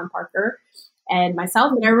age, Sean Parker and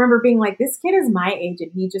myself. And I remember being this kid is my age,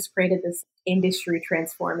 and he just created this industry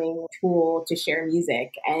transforming tool to share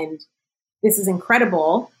music. And this is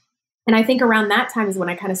incredible. And I think around that time is when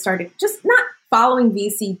I kind of started just not following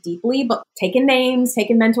VC deeply, but taking names,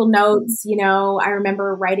 taking mental notes. I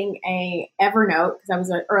remember writing a Evernote because I was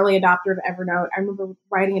an early adopter of Evernote. I remember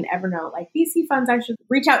writing an Evernote, VC funds I should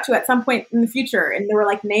reach out to at some point in the future. And there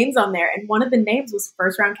were names on there. And one of the names was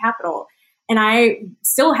First Round Capital. And I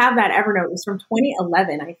still have that Evernote. It was from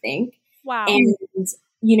 2011, I think. Wow. And,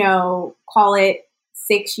 call it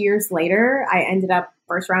 6 years later,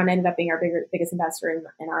 First Round ended up being our biggest investor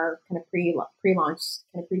in our kind of pre-launch,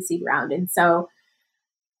 kind of pre-seed round. And so,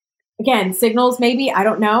 again, signals maybe, I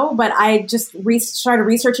don't know, but I just started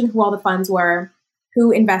researching who all the funds were,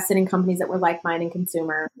 who invested in companies that were like-minded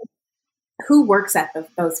consumer, who works at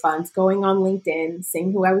those funds, going on LinkedIn,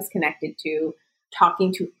 seeing who I was connected to,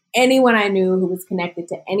 talking to anyone I knew who was connected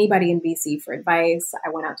to anybody in VC for advice. I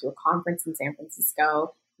went out to a conference in San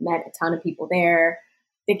Francisco, met a ton of people there.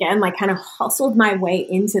 Again, kind of hustled my way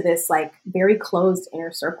into this very closed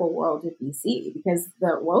inner circle world of VC, because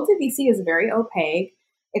the world of VC is very opaque.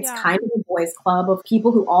 It's kind of a boys club of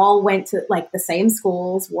people who all went to the same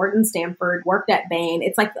schools, Wharton, Stanford, worked at Bain.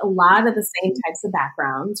 It's a lot of the same types of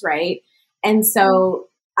backgrounds, right? And so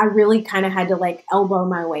I really kind of had to elbow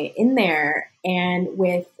my way in there. And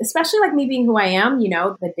with, especially me being who I am,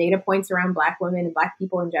 the data points around Black women and Black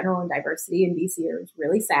people in general and diversity in VC are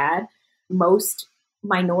really sad. Most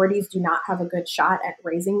minorities do not have a good shot at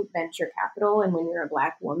raising venture capital. And when you're a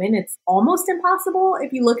Black woman, it's almost impossible.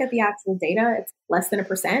 If you look at the actual data, it's less than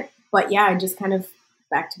 1%. But yeah, I just kind of,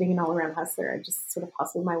 back to being an all-around hustler, I just sort of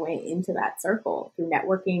hustled my way into that circle through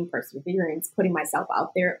networking, perseverance, putting myself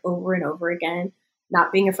out there over and over again,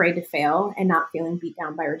 not being afraid to fail and not feeling beat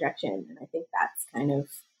down by rejection. And I think that's kind of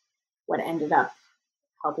what ended up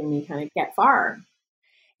helping me kind of get far.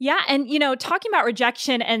 Yeah. And, talking about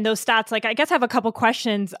rejection and those stats, I guess I have a couple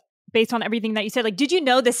questions based on everything that you said. Did you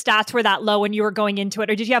know the stats were that low when you were going into it,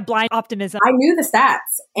 or did you have blind optimism? I knew the stats.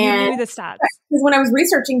 And you knew the stats. Because when I was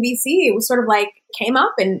researching VC, it was sort of came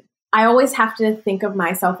up, and I always have to think of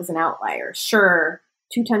myself as an outlier. Sure,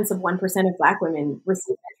 0.2% of Black women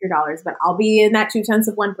receive venture dollars, but I'll be in that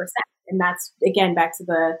 0.2%. And that's, again, back to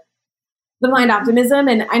the blind optimism.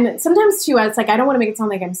 And I'm sometimes too, it's I don't want to make it sound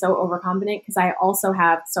like I'm so overconfident, because I also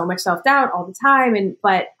have so much self-doubt all the time.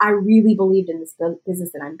 But I really believed in this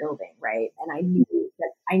business that I'm building, right? And I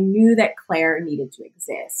knew that Claire needed to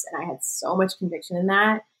exist. And I had so much conviction in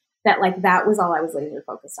that. that like that was all I was laser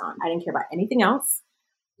focused on. I didn't care about anything else.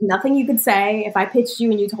 Nothing you could say. If I pitched you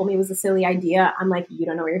and you told me it was a silly idea, I'm like, you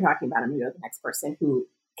don't know what you're talking about. I'm going to go to the next person who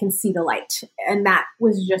can see the light. And that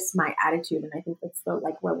was just my attitude. And I think that's the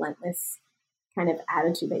like relentless kind of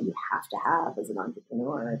attitude that you have to have as an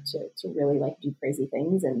entrepreneur to really like do crazy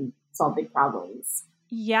things and solve big problems.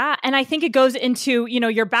 Yeah. And I think it goes into,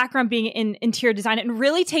 your background being in interior design and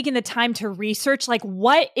really taking the time to research, like,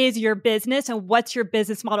 what is your business and what's your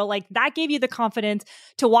business model? Like, that gave you the confidence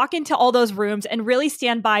to walk into all those rooms and really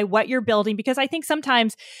stand by what you're building. Because I think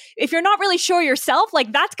sometimes if you're not really sure yourself,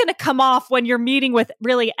 like, that's going to come off when you're meeting with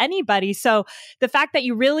really anybody. So the fact that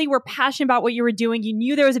you really were passionate about what you were doing, you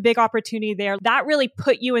knew there was a big opportunity there, that really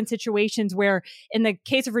put you in situations where in the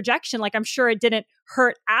case of rejection, like, I'm sure it didn't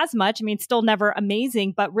hurt as much. I mean, still never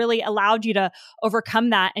amazing, but really allowed you to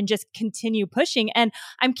overcome that and just continue pushing. And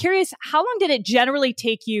I'm curious, how long did it generally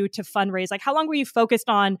take you to fundraise? Like, how long were you focused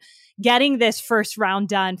on getting this first round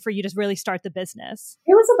done for you to really start the business?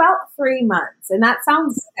 It was about 3 months, and that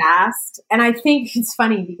sounds fast. And I think it's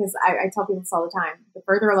funny because I tell people this all the time. The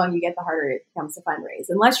further along you get, the harder it becomes to fundraise,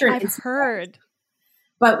 unless you're I've heard.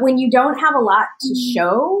 But when you don't have a lot to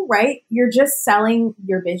show, right, you're just selling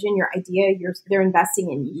your vision, your idea, they're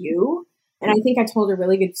investing in you. And I think I told a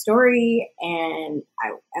really good story, and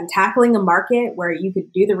I'm tackling a market where you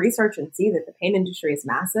could do the research and see that the paint industry is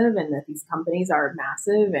massive and that these companies are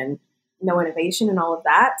massive and no innovation and all of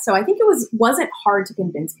that. So I think it wasn't hard to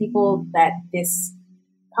convince people that this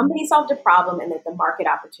company solved a problem and that the market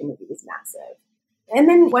opportunity was massive. And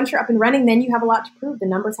then once you're up and running, then you have a lot to prove. The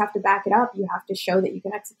numbers have to back it up. You have to show that you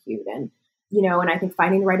can execute. And, and I think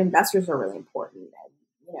finding the right investors are really important.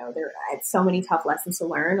 And, there I had so many tough lessons to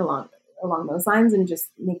learn along those lines, and just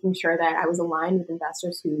making sure that I was aligned with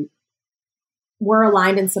investors who were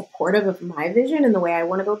aligned and supportive of my vision and the way I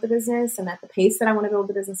want to build the business and at the pace that I want to build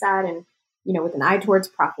the business at. And, with an eye towards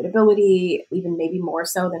profitability, even maybe more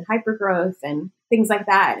so than hypergrowth and things like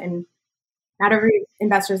that. And not every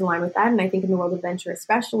investor is aligned with that. And I think in the world of venture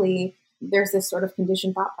especially, there's this sort of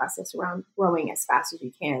conditioned thought process around growing as fast as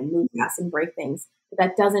you can, move fast and break things. But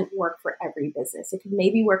that doesn't work for every business. It could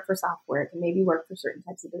maybe work for software. It can maybe work for certain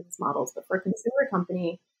types of business models. But for a consumer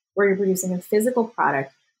company where you're producing a physical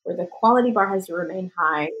product, where the quality bar has to remain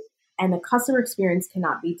high and the customer experience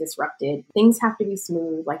cannot be disrupted, things have to be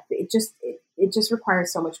smooth. Like it just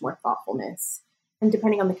requires so much more thoughtfulness. And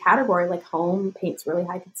depending on the category, like home, paint's really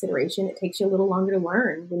high consideration. It takes you a little longer to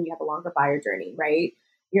learn when you have a longer buyer journey, right?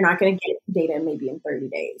 You're not going to get data maybe in 30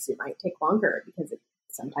 days. It might take longer because it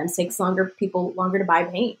sometimes takes people longer to buy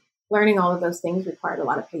paint. Learning all of those things required a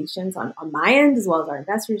lot of patience on my end as well as our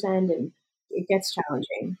investors' end. And it gets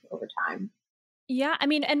challenging over time. Yeah. I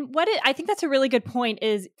mean, and I think that's a really good point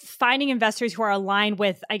is finding investors who are aligned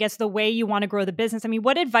with, I guess, the way you want to grow the business. I mean,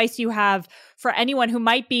 what advice do you have for anyone who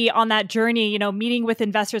might be on that journey, meeting with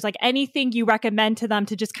investors, like anything you recommend to them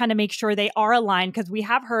to just kind of make sure they are aligned? Because we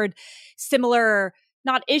have heard similar,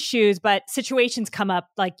 not issues, but situations come up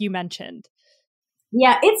like you mentioned.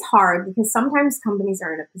 Yeah, it's hard because sometimes companies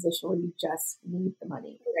are in a position where you just need the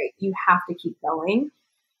money, right? You have to keep going.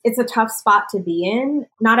 It's a tough spot to be in.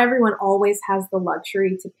 Not everyone always has the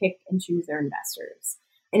luxury to pick and choose their investors.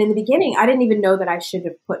 And in the beginning, I didn't even know that I should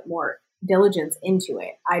have put more diligence into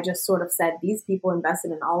it. I just sort of said, these people invested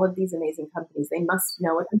in all of these amazing companies. They must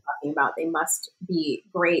know what they're talking about. They must be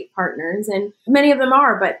great partners. And many of them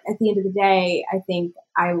are. But at the end of the day, I think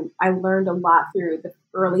I learned a lot through the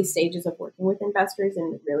early stages of working with investors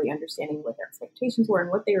and really understanding what their expectations were and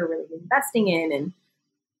what they were really investing in. And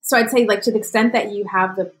so I'd say, like, to the extent that you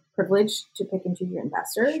have the privilege to pick and choose your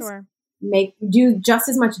investors, sure, do just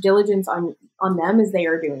as much diligence on them as they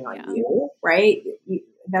are doing on you, right?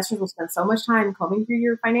 Investors will spend so much time combing through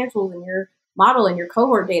your financials and your model and your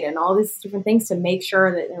cohort data and all these different things to make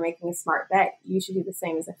sure that they're making a smart bet. You should do the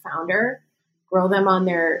same as a founder. Grow them on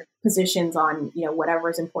their positions on, whatever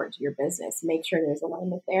is important to your business. Make sure there's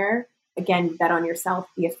alignment there. Again, bet on yourself.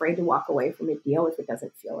 Be afraid to walk away from a deal if it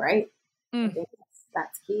doesn't feel right. I think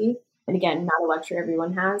that's key. And again, not a luxury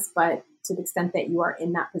everyone has, but to the extent that you are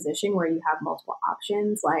in that position where you have multiple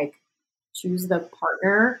options, like choose the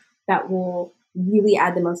partner that will really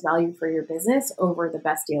add the most value for your business over the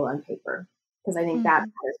best deal on paper. Because I think that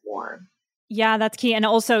matters more. Yeah, that's key. And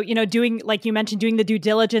also, doing, like you mentioned, doing the due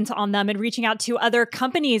diligence on them and reaching out to other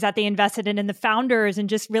companies that they invested in and the founders and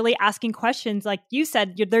just really asking questions. Like you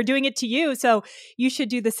said, they're doing it to you. So you should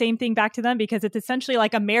do the same thing back to them because it's essentially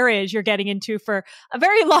like a marriage you're getting into for a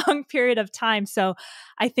very long period of time. So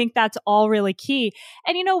I think that's all really key.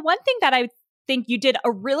 And, one thing that I think you did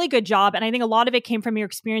a really good job. And I think a lot of it came from your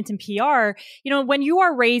experience in PR. When you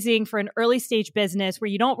are raising for an early stage business where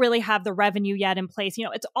you don't really have the revenue yet in place,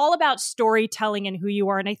 it's all about storytelling and who you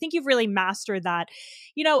are. And I think you've really mastered that.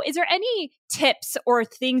 Is there any tips or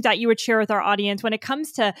things that you would share with our audience when it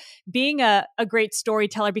comes to being a great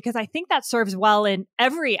storyteller? Because I think that serves well in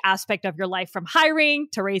every aspect of your life, from hiring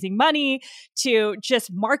to raising money to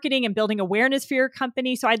just marketing and building awareness for your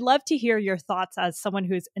company. So I'd love to hear your thoughts as someone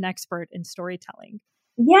who's an expert in storytelling.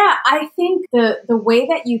 Yeah, I think the way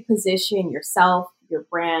that you position yourself, your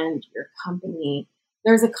brand, your company,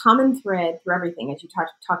 there's a common thread through everything, as you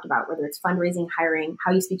talked about, whether it's fundraising, hiring,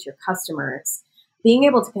 how you speak to your customers, being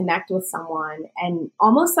able to connect with someone and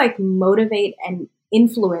almost like motivate and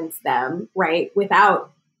influence them, right?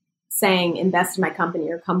 Without saying, invest in my company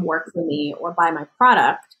or come work for me or buy my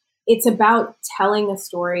product. It's about telling a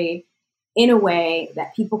story in a way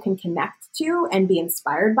that people can connect to and be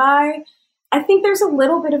inspired by. I think there's a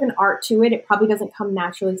little bit of an art to it. It probably doesn't come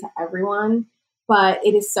naturally to everyone, but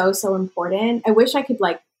it is so, so important. I wish I could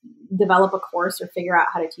develop a course or figure out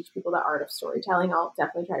how to teach people the art of storytelling. I'll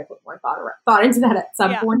definitely try to put more thought into that at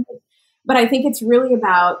some point. But I think it's really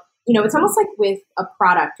about, it's almost like with a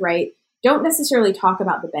product, right? Don't necessarily talk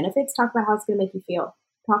about the benefits, talk about how it's going to make you feel.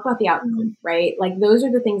 Talk about the outcome, right? Like those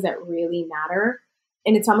are the things that really matter.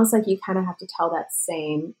 And it's almost like you kind of have to tell that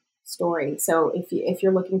same story. So if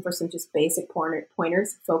you're looking for some just basic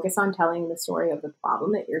pointers, focus on telling the story of the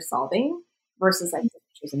problem that you're solving versus like the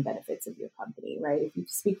features and benefits of your company, right? If you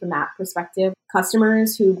speak from that perspective,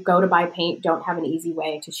 customers who go to buy paint don't have an easy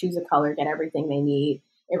way to choose a color, get everything they need.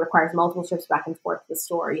 It requires multiple trips back and forth to the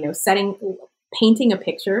store, painting a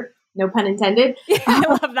picture, no pun intended. I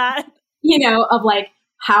love that. Of like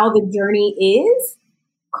how the journey is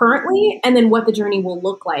currently and then what the journey will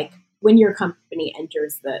look like when your company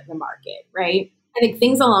enters the market, right? I think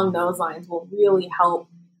things along those lines will really help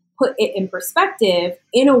put it in perspective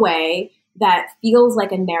in a way that feels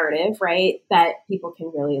like a narrative, right? That people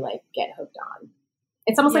can really get hooked on.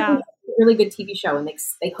 It's almost like a really good TV show and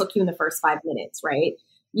they hook you in the first 5 minutes, right?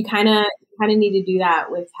 You kind of need to do that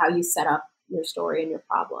with how you set up your story and your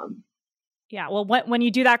problem. Yeah. Well, when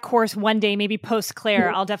you do that course one day, maybe post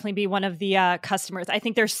Claire, I'll definitely be one of the customers. I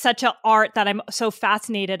think there's such an art that I'm so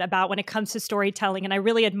fascinated about when it comes to storytelling. And I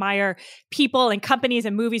really admire people and companies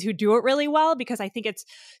and movies who do it really well because I think it's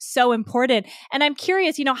so important. And I'm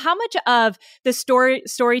curious, how much of the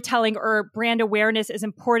storytelling or brand awareness is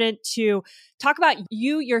important to talk about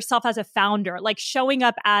you yourself as a founder, like showing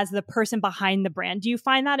up as the person behind the brand. Do you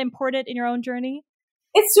find that important in your own journey?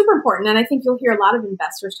 It's super important. And I think you'll hear a lot of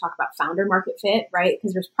investors talk about founder market fit, right?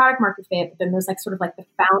 Because there's product market fit, but then there's sort of the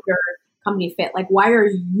founder company fit. Like, why are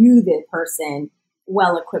you the person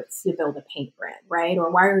well equipped to build a paint brand, right?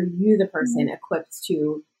 Or why are you the person equipped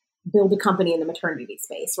to build a company in the maternity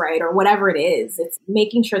space, right? Or whatever it is. It's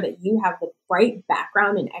making sure that you have the right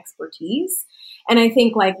background and expertise. And I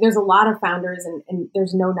think there's a lot of founders and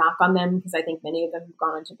there's no knock on them because I think many of them have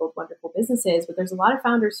gone on to build wonderful businesses, but there's a lot of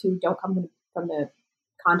founders who don't come from the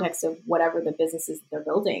context of whatever the business is that they're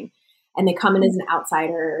building. And they come in as an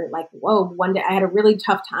outsider, whoa, one day I had a really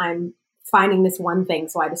tough time finding this one thing.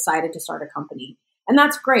 So I decided to start a company. And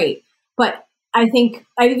that's great. But I think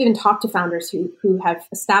I've even talked to founders who have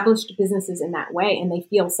established businesses in that way, and they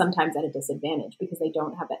feel sometimes at a disadvantage because they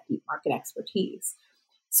don't have that deep market expertise.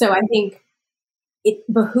 So I think it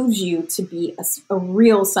behooves you to be a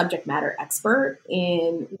real subject matter expert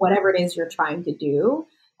in whatever it is you're trying to do.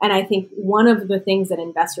 And I think one of the things that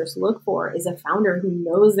investors look for is a founder who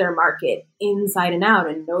knows their market inside and out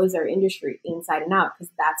and knows their industry inside and out,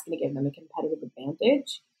 because that's going to give them a competitive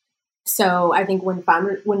advantage. So I think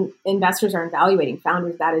when investors are evaluating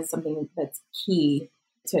founders, that is something that's key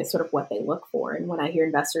to sort of what they look for. And when I hear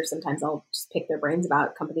investors, sometimes I'll just pick their brains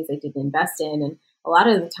about companies they didn't invest in. And a lot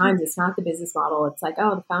of the times it's not the business model. It's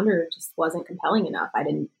the founder just wasn't compelling enough. I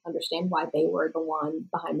didn't understand why they were the one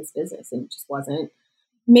behind this business, and it just wasn't.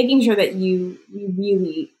 Making sure that you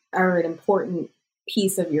really are an important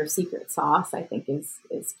piece of your secret sauce, I think is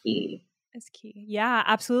key. Is key. Yeah,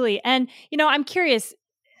 absolutely. And, I'm curious,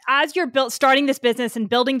 as you're starting this business and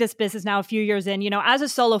building this business now a few years in, as a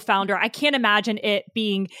solo founder, I can't imagine it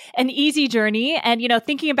being an easy journey. And,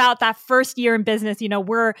 thinking about that first year in business,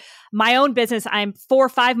 we're my own business. I'm 4 or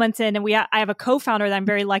 5 months in, and I have a co-founder that I'm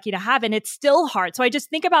very lucky to have, and it's still hard. So I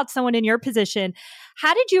just think about someone in your position.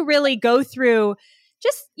 How did you really go through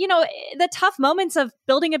just, the tough moments of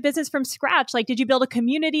building a business from scratch? Did you build a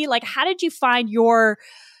community? How did you find your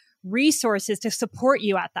resources to support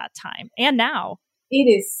you at that time and now? It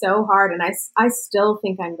is so hard. And I still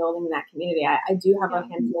think I'm building that community. I do have a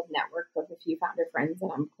handful of network of a few founder friends that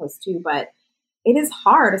I'm close to, but it is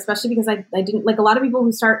hard, especially because I didn't, like a lot of people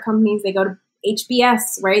who start companies, they go to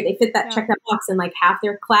HBS, right? They fit that, check that box, and like half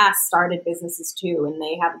their class started businesses too. And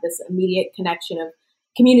they have this immediate connection of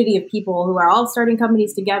community of people who are all starting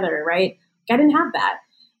companies together, right? I didn't have that.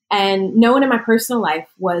 And no one in my personal life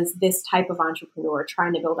was this type of entrepreneur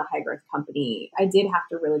trying to build a high growth company. I did have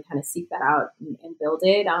to really kind of seek that out and build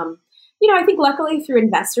it. I think luckily through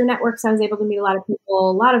investor networks, I was able to meet a lot of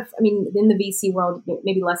people, in the VC world,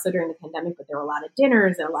 maybe less so during the pandemic, but there were a lot of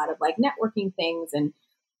dinners and a lot of like networking things and,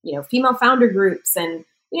 female founder groups. And,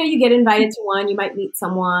 you get invited to one, you might meet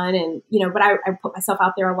someone and, but I put myself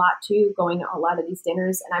out there a lot too, going to a lot of these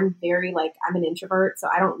dinners. And I'm I'm an introvert, so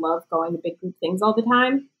I don't love going to big group things all the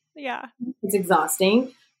time. Yeah. It's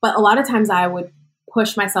exhausting. But a lot of times I would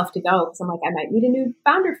push myself to go because I'm like, I might meet a new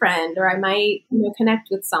founder friend or I might, connect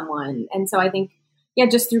with someone. And so I think,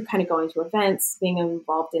 just through kind of going to events, being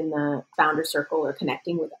involved in the founder circle or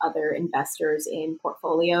connecting with other investors in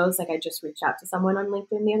portfolios. Like I just reached out to someone on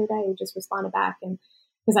LinkedIn the other day who just responded back. And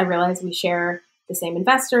because I realized we share the same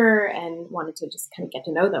investor and wanted to just kind of get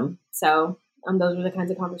to know them. So those are the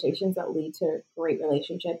kinds of conversations that lead to great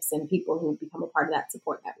relationships and people who become a part of that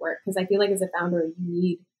support network. Because I feel like as a founder, you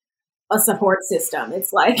need a support system.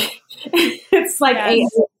 It's like yes.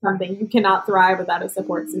 Something you cannot thrive without a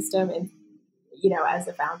support system. And as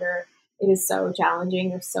a founder, it is so challenging.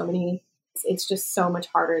 There's so many. It's just so much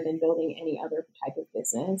harder than building any other type of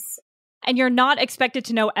business. And you're not expected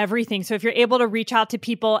to know everything. So if you're able to reach out to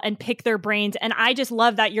people and pick their brains, and I just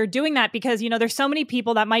love that you're doing that because, there's so many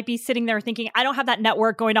people that might be sitting there thinking, I don't have that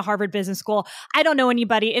network going to Harvard Business School. I don't know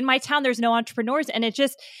anybody. In my town, there's no entrepreneurs. And it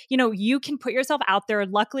just, you can put yourself out there.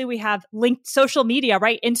 Luckily, we have linked social media,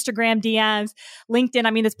 right? Instagram, DMs,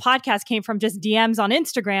 LinkedIn. This podcast came from just DMs on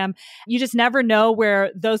Instagram. You just never know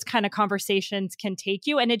where those kind of conversations can take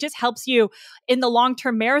you. And it just helps you in the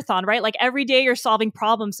long-term marathon, right? Like every day you're solving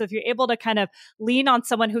problems. So if you're able to kind of lean on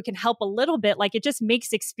someone who can help a little bit, like it just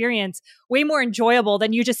makes experience way more enjoyable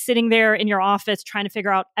than you just sitting there in your office trying to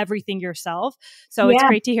figure out everything yourself. So it's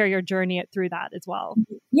great to hear your journey through that as well.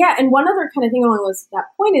 Yeah. And one other kind of thing along that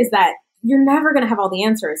point is that you're never going to have all the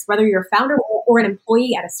answers, whether you're a founder or an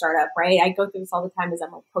employee at a startup, right? I go through this all the time as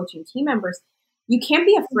I'm like coaching team members. You can't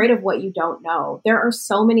be afraid of what you don't know. There are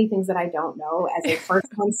so many things that I don't know as a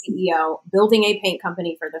first-time CEO, building a paint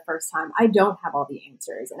company for the first time. I don't have all the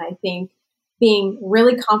answers. And I think being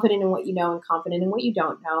really confident in what you know and confident in what you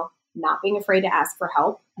don't know, not being afraid to ask for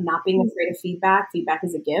help, not being afraid of feedback. Feedback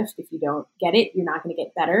is a gift. If you don't get it, you're not going to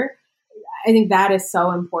get better. I think that is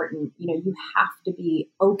so important. You have to be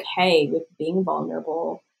okay with being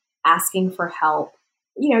vulnerable, asking for help.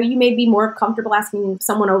 You may be more comfortable asking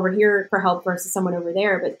someone over here for help versus someone over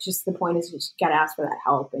there, but just the point is you just got to ask for that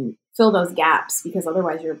help and fill those gaps because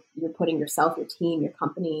otherwise you're putting yourself, your team, your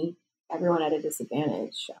company, everyone at a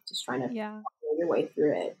disadvantage, just trying to feel your way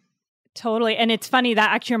through it. Totally. And it's funny,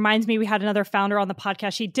 that actually reminds me, we had another founder on the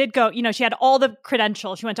podcast. She did go, she had all the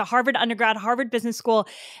credentials. She went to Harvard undergrad, Harvard Business School.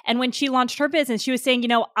 And when she launched her business, she was saying,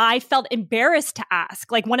 I felt embarrassed to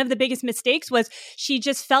ask. Like one of the biggest mistakes was she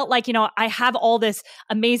just felt like, I have all this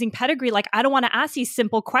amazing pedigree. Like I don't want to ask these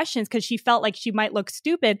simple questions because she felt like she might look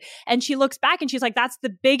stupid. And she looks back and she's like, that's the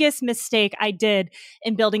biggest mistake I did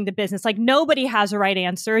in building the business. Like nobody has the right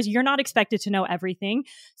answers. You're not expected to know everything.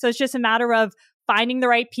 So it's just a matter of finding the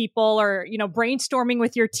right people or, brainstorming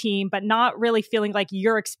with your team, but not really feeling like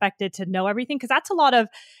you're expected to know everything. Cause that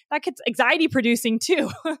gets anxiety producing too.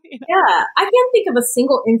 Yeah. I can't think of a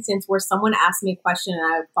single instance where someone asked me a question and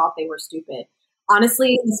I thought they were stupid.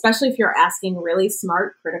 Honestly, especially if you're asking really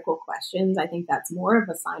smart, critical questions, I think that's more of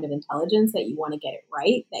a sign of intelligence that you want to get it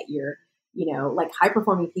right, that you're, like high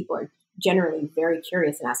performing people are generally very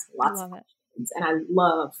curious and ask lots of questions. And I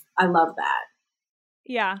love that.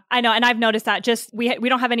 Yeah, I know. And I've noticed that we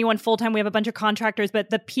don't have anyone full-time. We have a bunch of contractors, but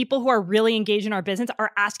the people who are really engaged in our business are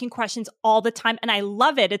asking questions all the time. And I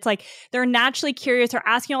love it. It's like they're naturally curious. They're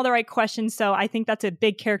asking all the right questions. So I think that's a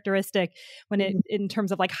big characteristic in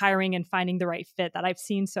terms of like hiring and finding the right fit that I've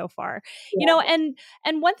seen so far. Yeah.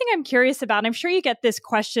 And one thing I'm curious about, and I'm sure you get this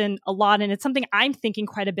question a lot, and it's something I'm thinking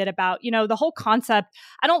quite a bit about, the whole concept.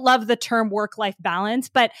 I don't love the term work-life balance,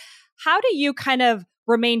 but how do you kind of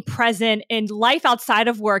remain present in life outside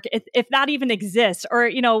of work, if that even exists? Or,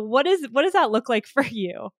 what does that look like for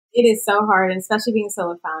you? It is so hard, and especially being a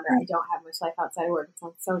solo founder, I don't have much life outside of work. It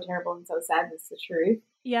sounds so terrible and so sad, but it's the truth.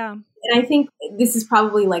 Yeah. And I think this is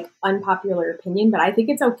probably like unpopular opinion, but I think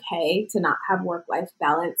it's okay to not have work-life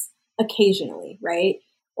balance occasionally, right?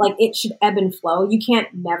 Like it should ebb and flow. You can't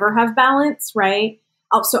never have balance, right?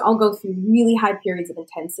 I'll go through really high periods of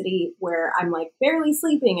intensity where I'm like barely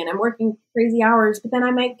sleeping and I'm working crazy hours, but then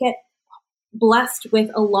I might get blessed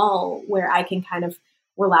with a lull where I can kind of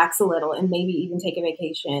relax a little and maybe even take a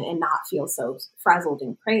vacation and not feel so frazzled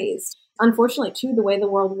and crazed. Unfortunately, too, the way the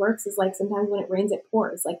world works is like sometimes when it rains, it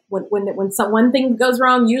pours. Like when one thing goes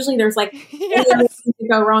wrong, usually there's like Yes. other things that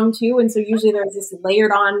go wrong too. And so usually there's this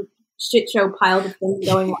layered on shit show piled of things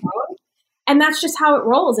going wrong. And that's just how it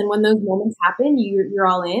rolls. And when those moments happen, you're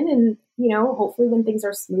all in. And, hopefully when things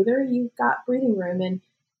are smoother, you've got breathing room. And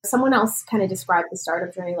someone else kind of described the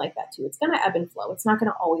startup journey like that too. It's going to ebb and flow. It's not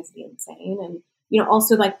going to always be insane. And,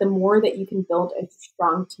 also like the more that you can build a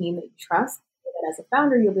strong team that you trust, that as a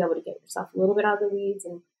founder, you'll be able to get yourself a little bit out of the weeds,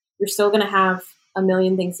 and you're still going to have a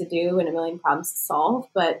million things to do and a million problems to solve.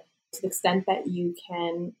 But to the extent that you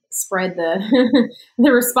can spread the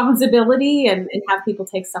the responsibility and have people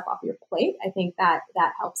take stuff off your plate, I think that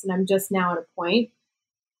helps. And I'm just now at a point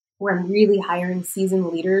where I'm really hiring seasoned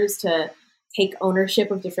leaders to take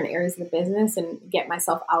ownership of different areas of the business and get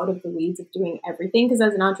myself out of the weeds of doing everything. Because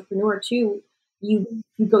as an entrepreneur too, you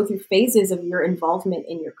go through phases of your involvement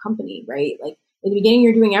in your company, right? Like in the beginning,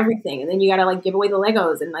 you're doing everything, and then you got to like give away the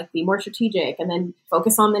Legos and like be more strategic, and then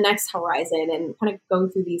focus on the next horizon and kind of go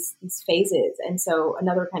through these phases. And so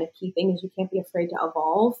another kind of key thing is you can't be afraid to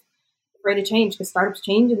evolve, afraid to change, because startups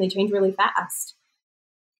change and they change really fast.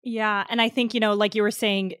 Yeah. And I think, like you were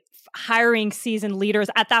saying, hiring seasoned leaders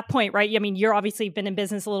at that point, right? I mean, you're obviously been in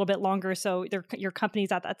business a little bit longer, so your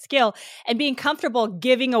company's at that scale, and being comfortable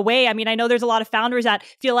giving away. I mean, I know there's a lot of founders that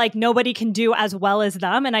feel like nobody can do as well as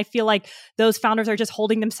them. And I feel like those founders are just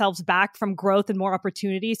holding themselves back from growth and more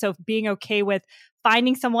opportunity. So being okay with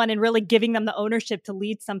finding someone and really giving them the ownership to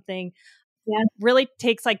lead something really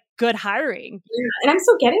takes like good hiring. Yeah. And I'm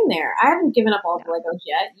still getting there. I haven't given up all the Legos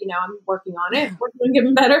yet. I'm working on it, working on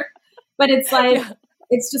getting better. But it's like,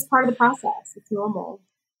 it's just part of the process. It's normal.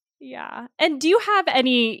 Yeah. And do you have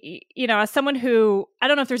any, as someone who, I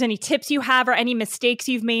don't know if there's any tips you have or any mistakes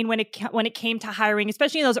you've made when it came to hiring,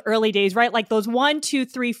 especially in those early days, right? Like those 1, 2,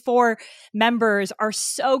 3, 4 members are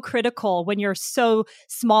so critical when you're so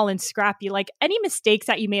small and scrappy. Like any mistakes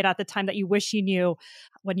that you made at the time that you wish you knew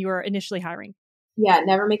when you were initially hiring? Yeah.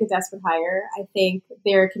 Never make a desperate hire. I think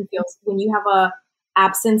there can feel, when you have a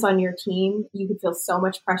absence on your team, you could feel so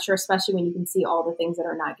much pressure, especially when you can see all the things that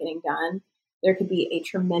are not getting done. There could be a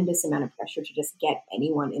tremendous amount of pressure to just get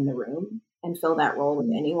anyone in the room and fill that role with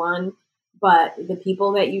anyone. But the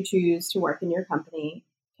people that you choose to work in your company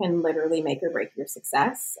can literally make or break your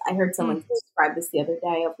success. I heard someone describe this the other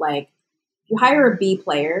day of like, you hire a B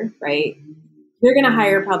player, right? They're going to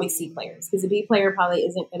hire probably C players, because a B player probably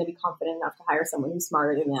isn't going to be confident enough to hire someone who's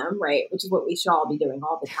smarter than them, right? Which is what we should all be doing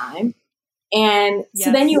all the time. And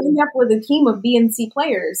so then you end up with a team of B and C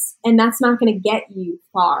players, and that's not going to get you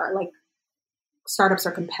far. Like startups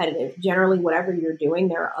are competitive. Generally, whatever you're doing,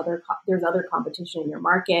 there's other competition in your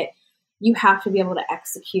market. You have to be able to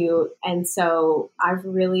execute. And so I've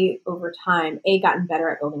really, over time, A, gotten better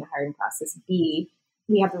at building a hiring process. B,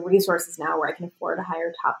 we have the resources now where I can afford to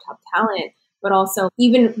hire top talent. But also,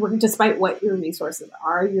 even despite what your resources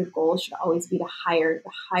are, your goal should always be to hire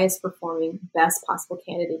the highest performing, best possible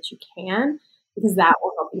candidates you can, because that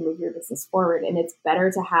will help you move your business forward. And it's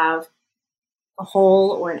better to have a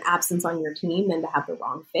hole or an absence on your team than to have the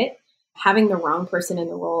wrong fit. Having the wrong person in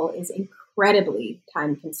the role is incredibly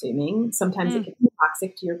time consuming. Sometimes it can be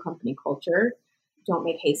toxic to your company culture. Don't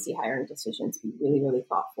make hasty hiring decisions. Be really, really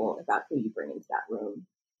thoughtful about who you bring into that room.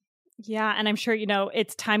 Yeah. And I'm sure,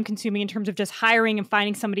 it's time consuming in terms of just hiring and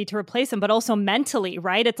finding somebody to replace them, but also mentally,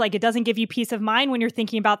 right? It's like, it doesn't give you peace of mind when you're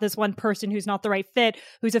thinking about this one person who's not the right fit,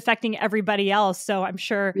 who's affecting everybody else. So I'm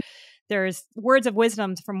sure there's words of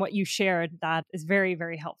wisdom from what you shared that is very,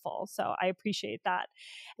 very helpful. So I appreciate that.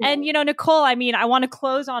 Yeah. And, Nicole, I mean, I want to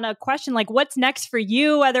close on a question, like what's next for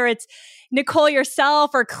you, whether it's Nicole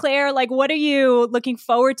yourself or Claire, like what are you looking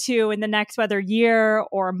forward to in the next, whether year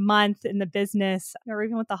or month in the business or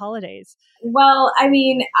even with the holidays? Well, I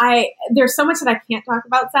mean, there's so much that I can't talk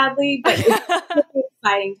about, sadly, but it's an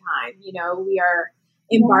exciting time. We are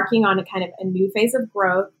embarking on a new phase of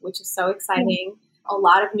growth, which is so exciting. A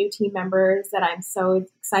lot of new team members that I'm so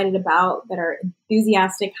excited about, that are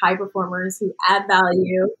enthusiastic, high performers who add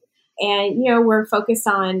value. And, we're focused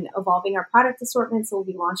on evolving our product assortment. So we'll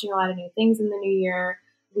be launching a lot of new things in the new year.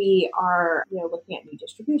 We are, looking at new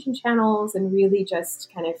distribution channels and really just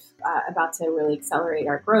kind of about to really accelerate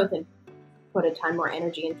our growth and put a ton more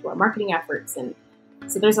energy into our marketing efforts. And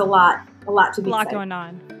so there's a lot to be a lot going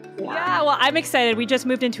on. Yeah, well, I'm excited. We just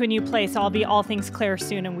moved into a new place. So I'll be all things Claire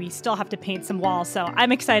soon, and we still have to paint some walls. So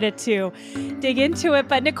I'm excited to dig into it.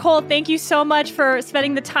 But Nicole, thank you so much for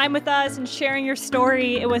spending the time with us and sharing your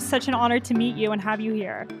story. It was such an honor to meet you and have you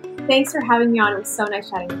here. Thanks for having me on. It was so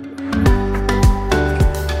nice chatting with you.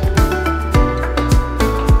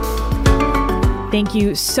 Thank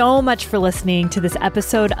you so much for listening to this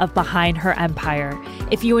episode of Behind Her Empire.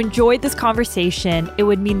 If you enjoyed this conversation, it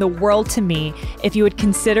would mean the world to me if you would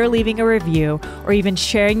consider leaving a review or even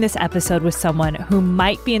sharing this episode with someone who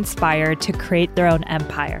might be inspired to create their own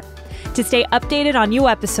empire. To stay updated on new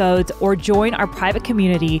episodes or join our private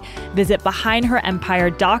community, visit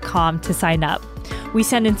BehindHerEmpire.com to sign up. We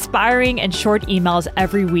send inspiring and short emails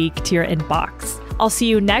every week to your inbox. I'll see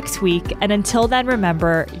you next week, and until then,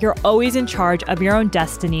 remember, you're always in charge of your own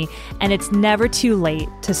destiny, and it's never too late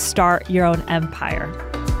to start your own empire.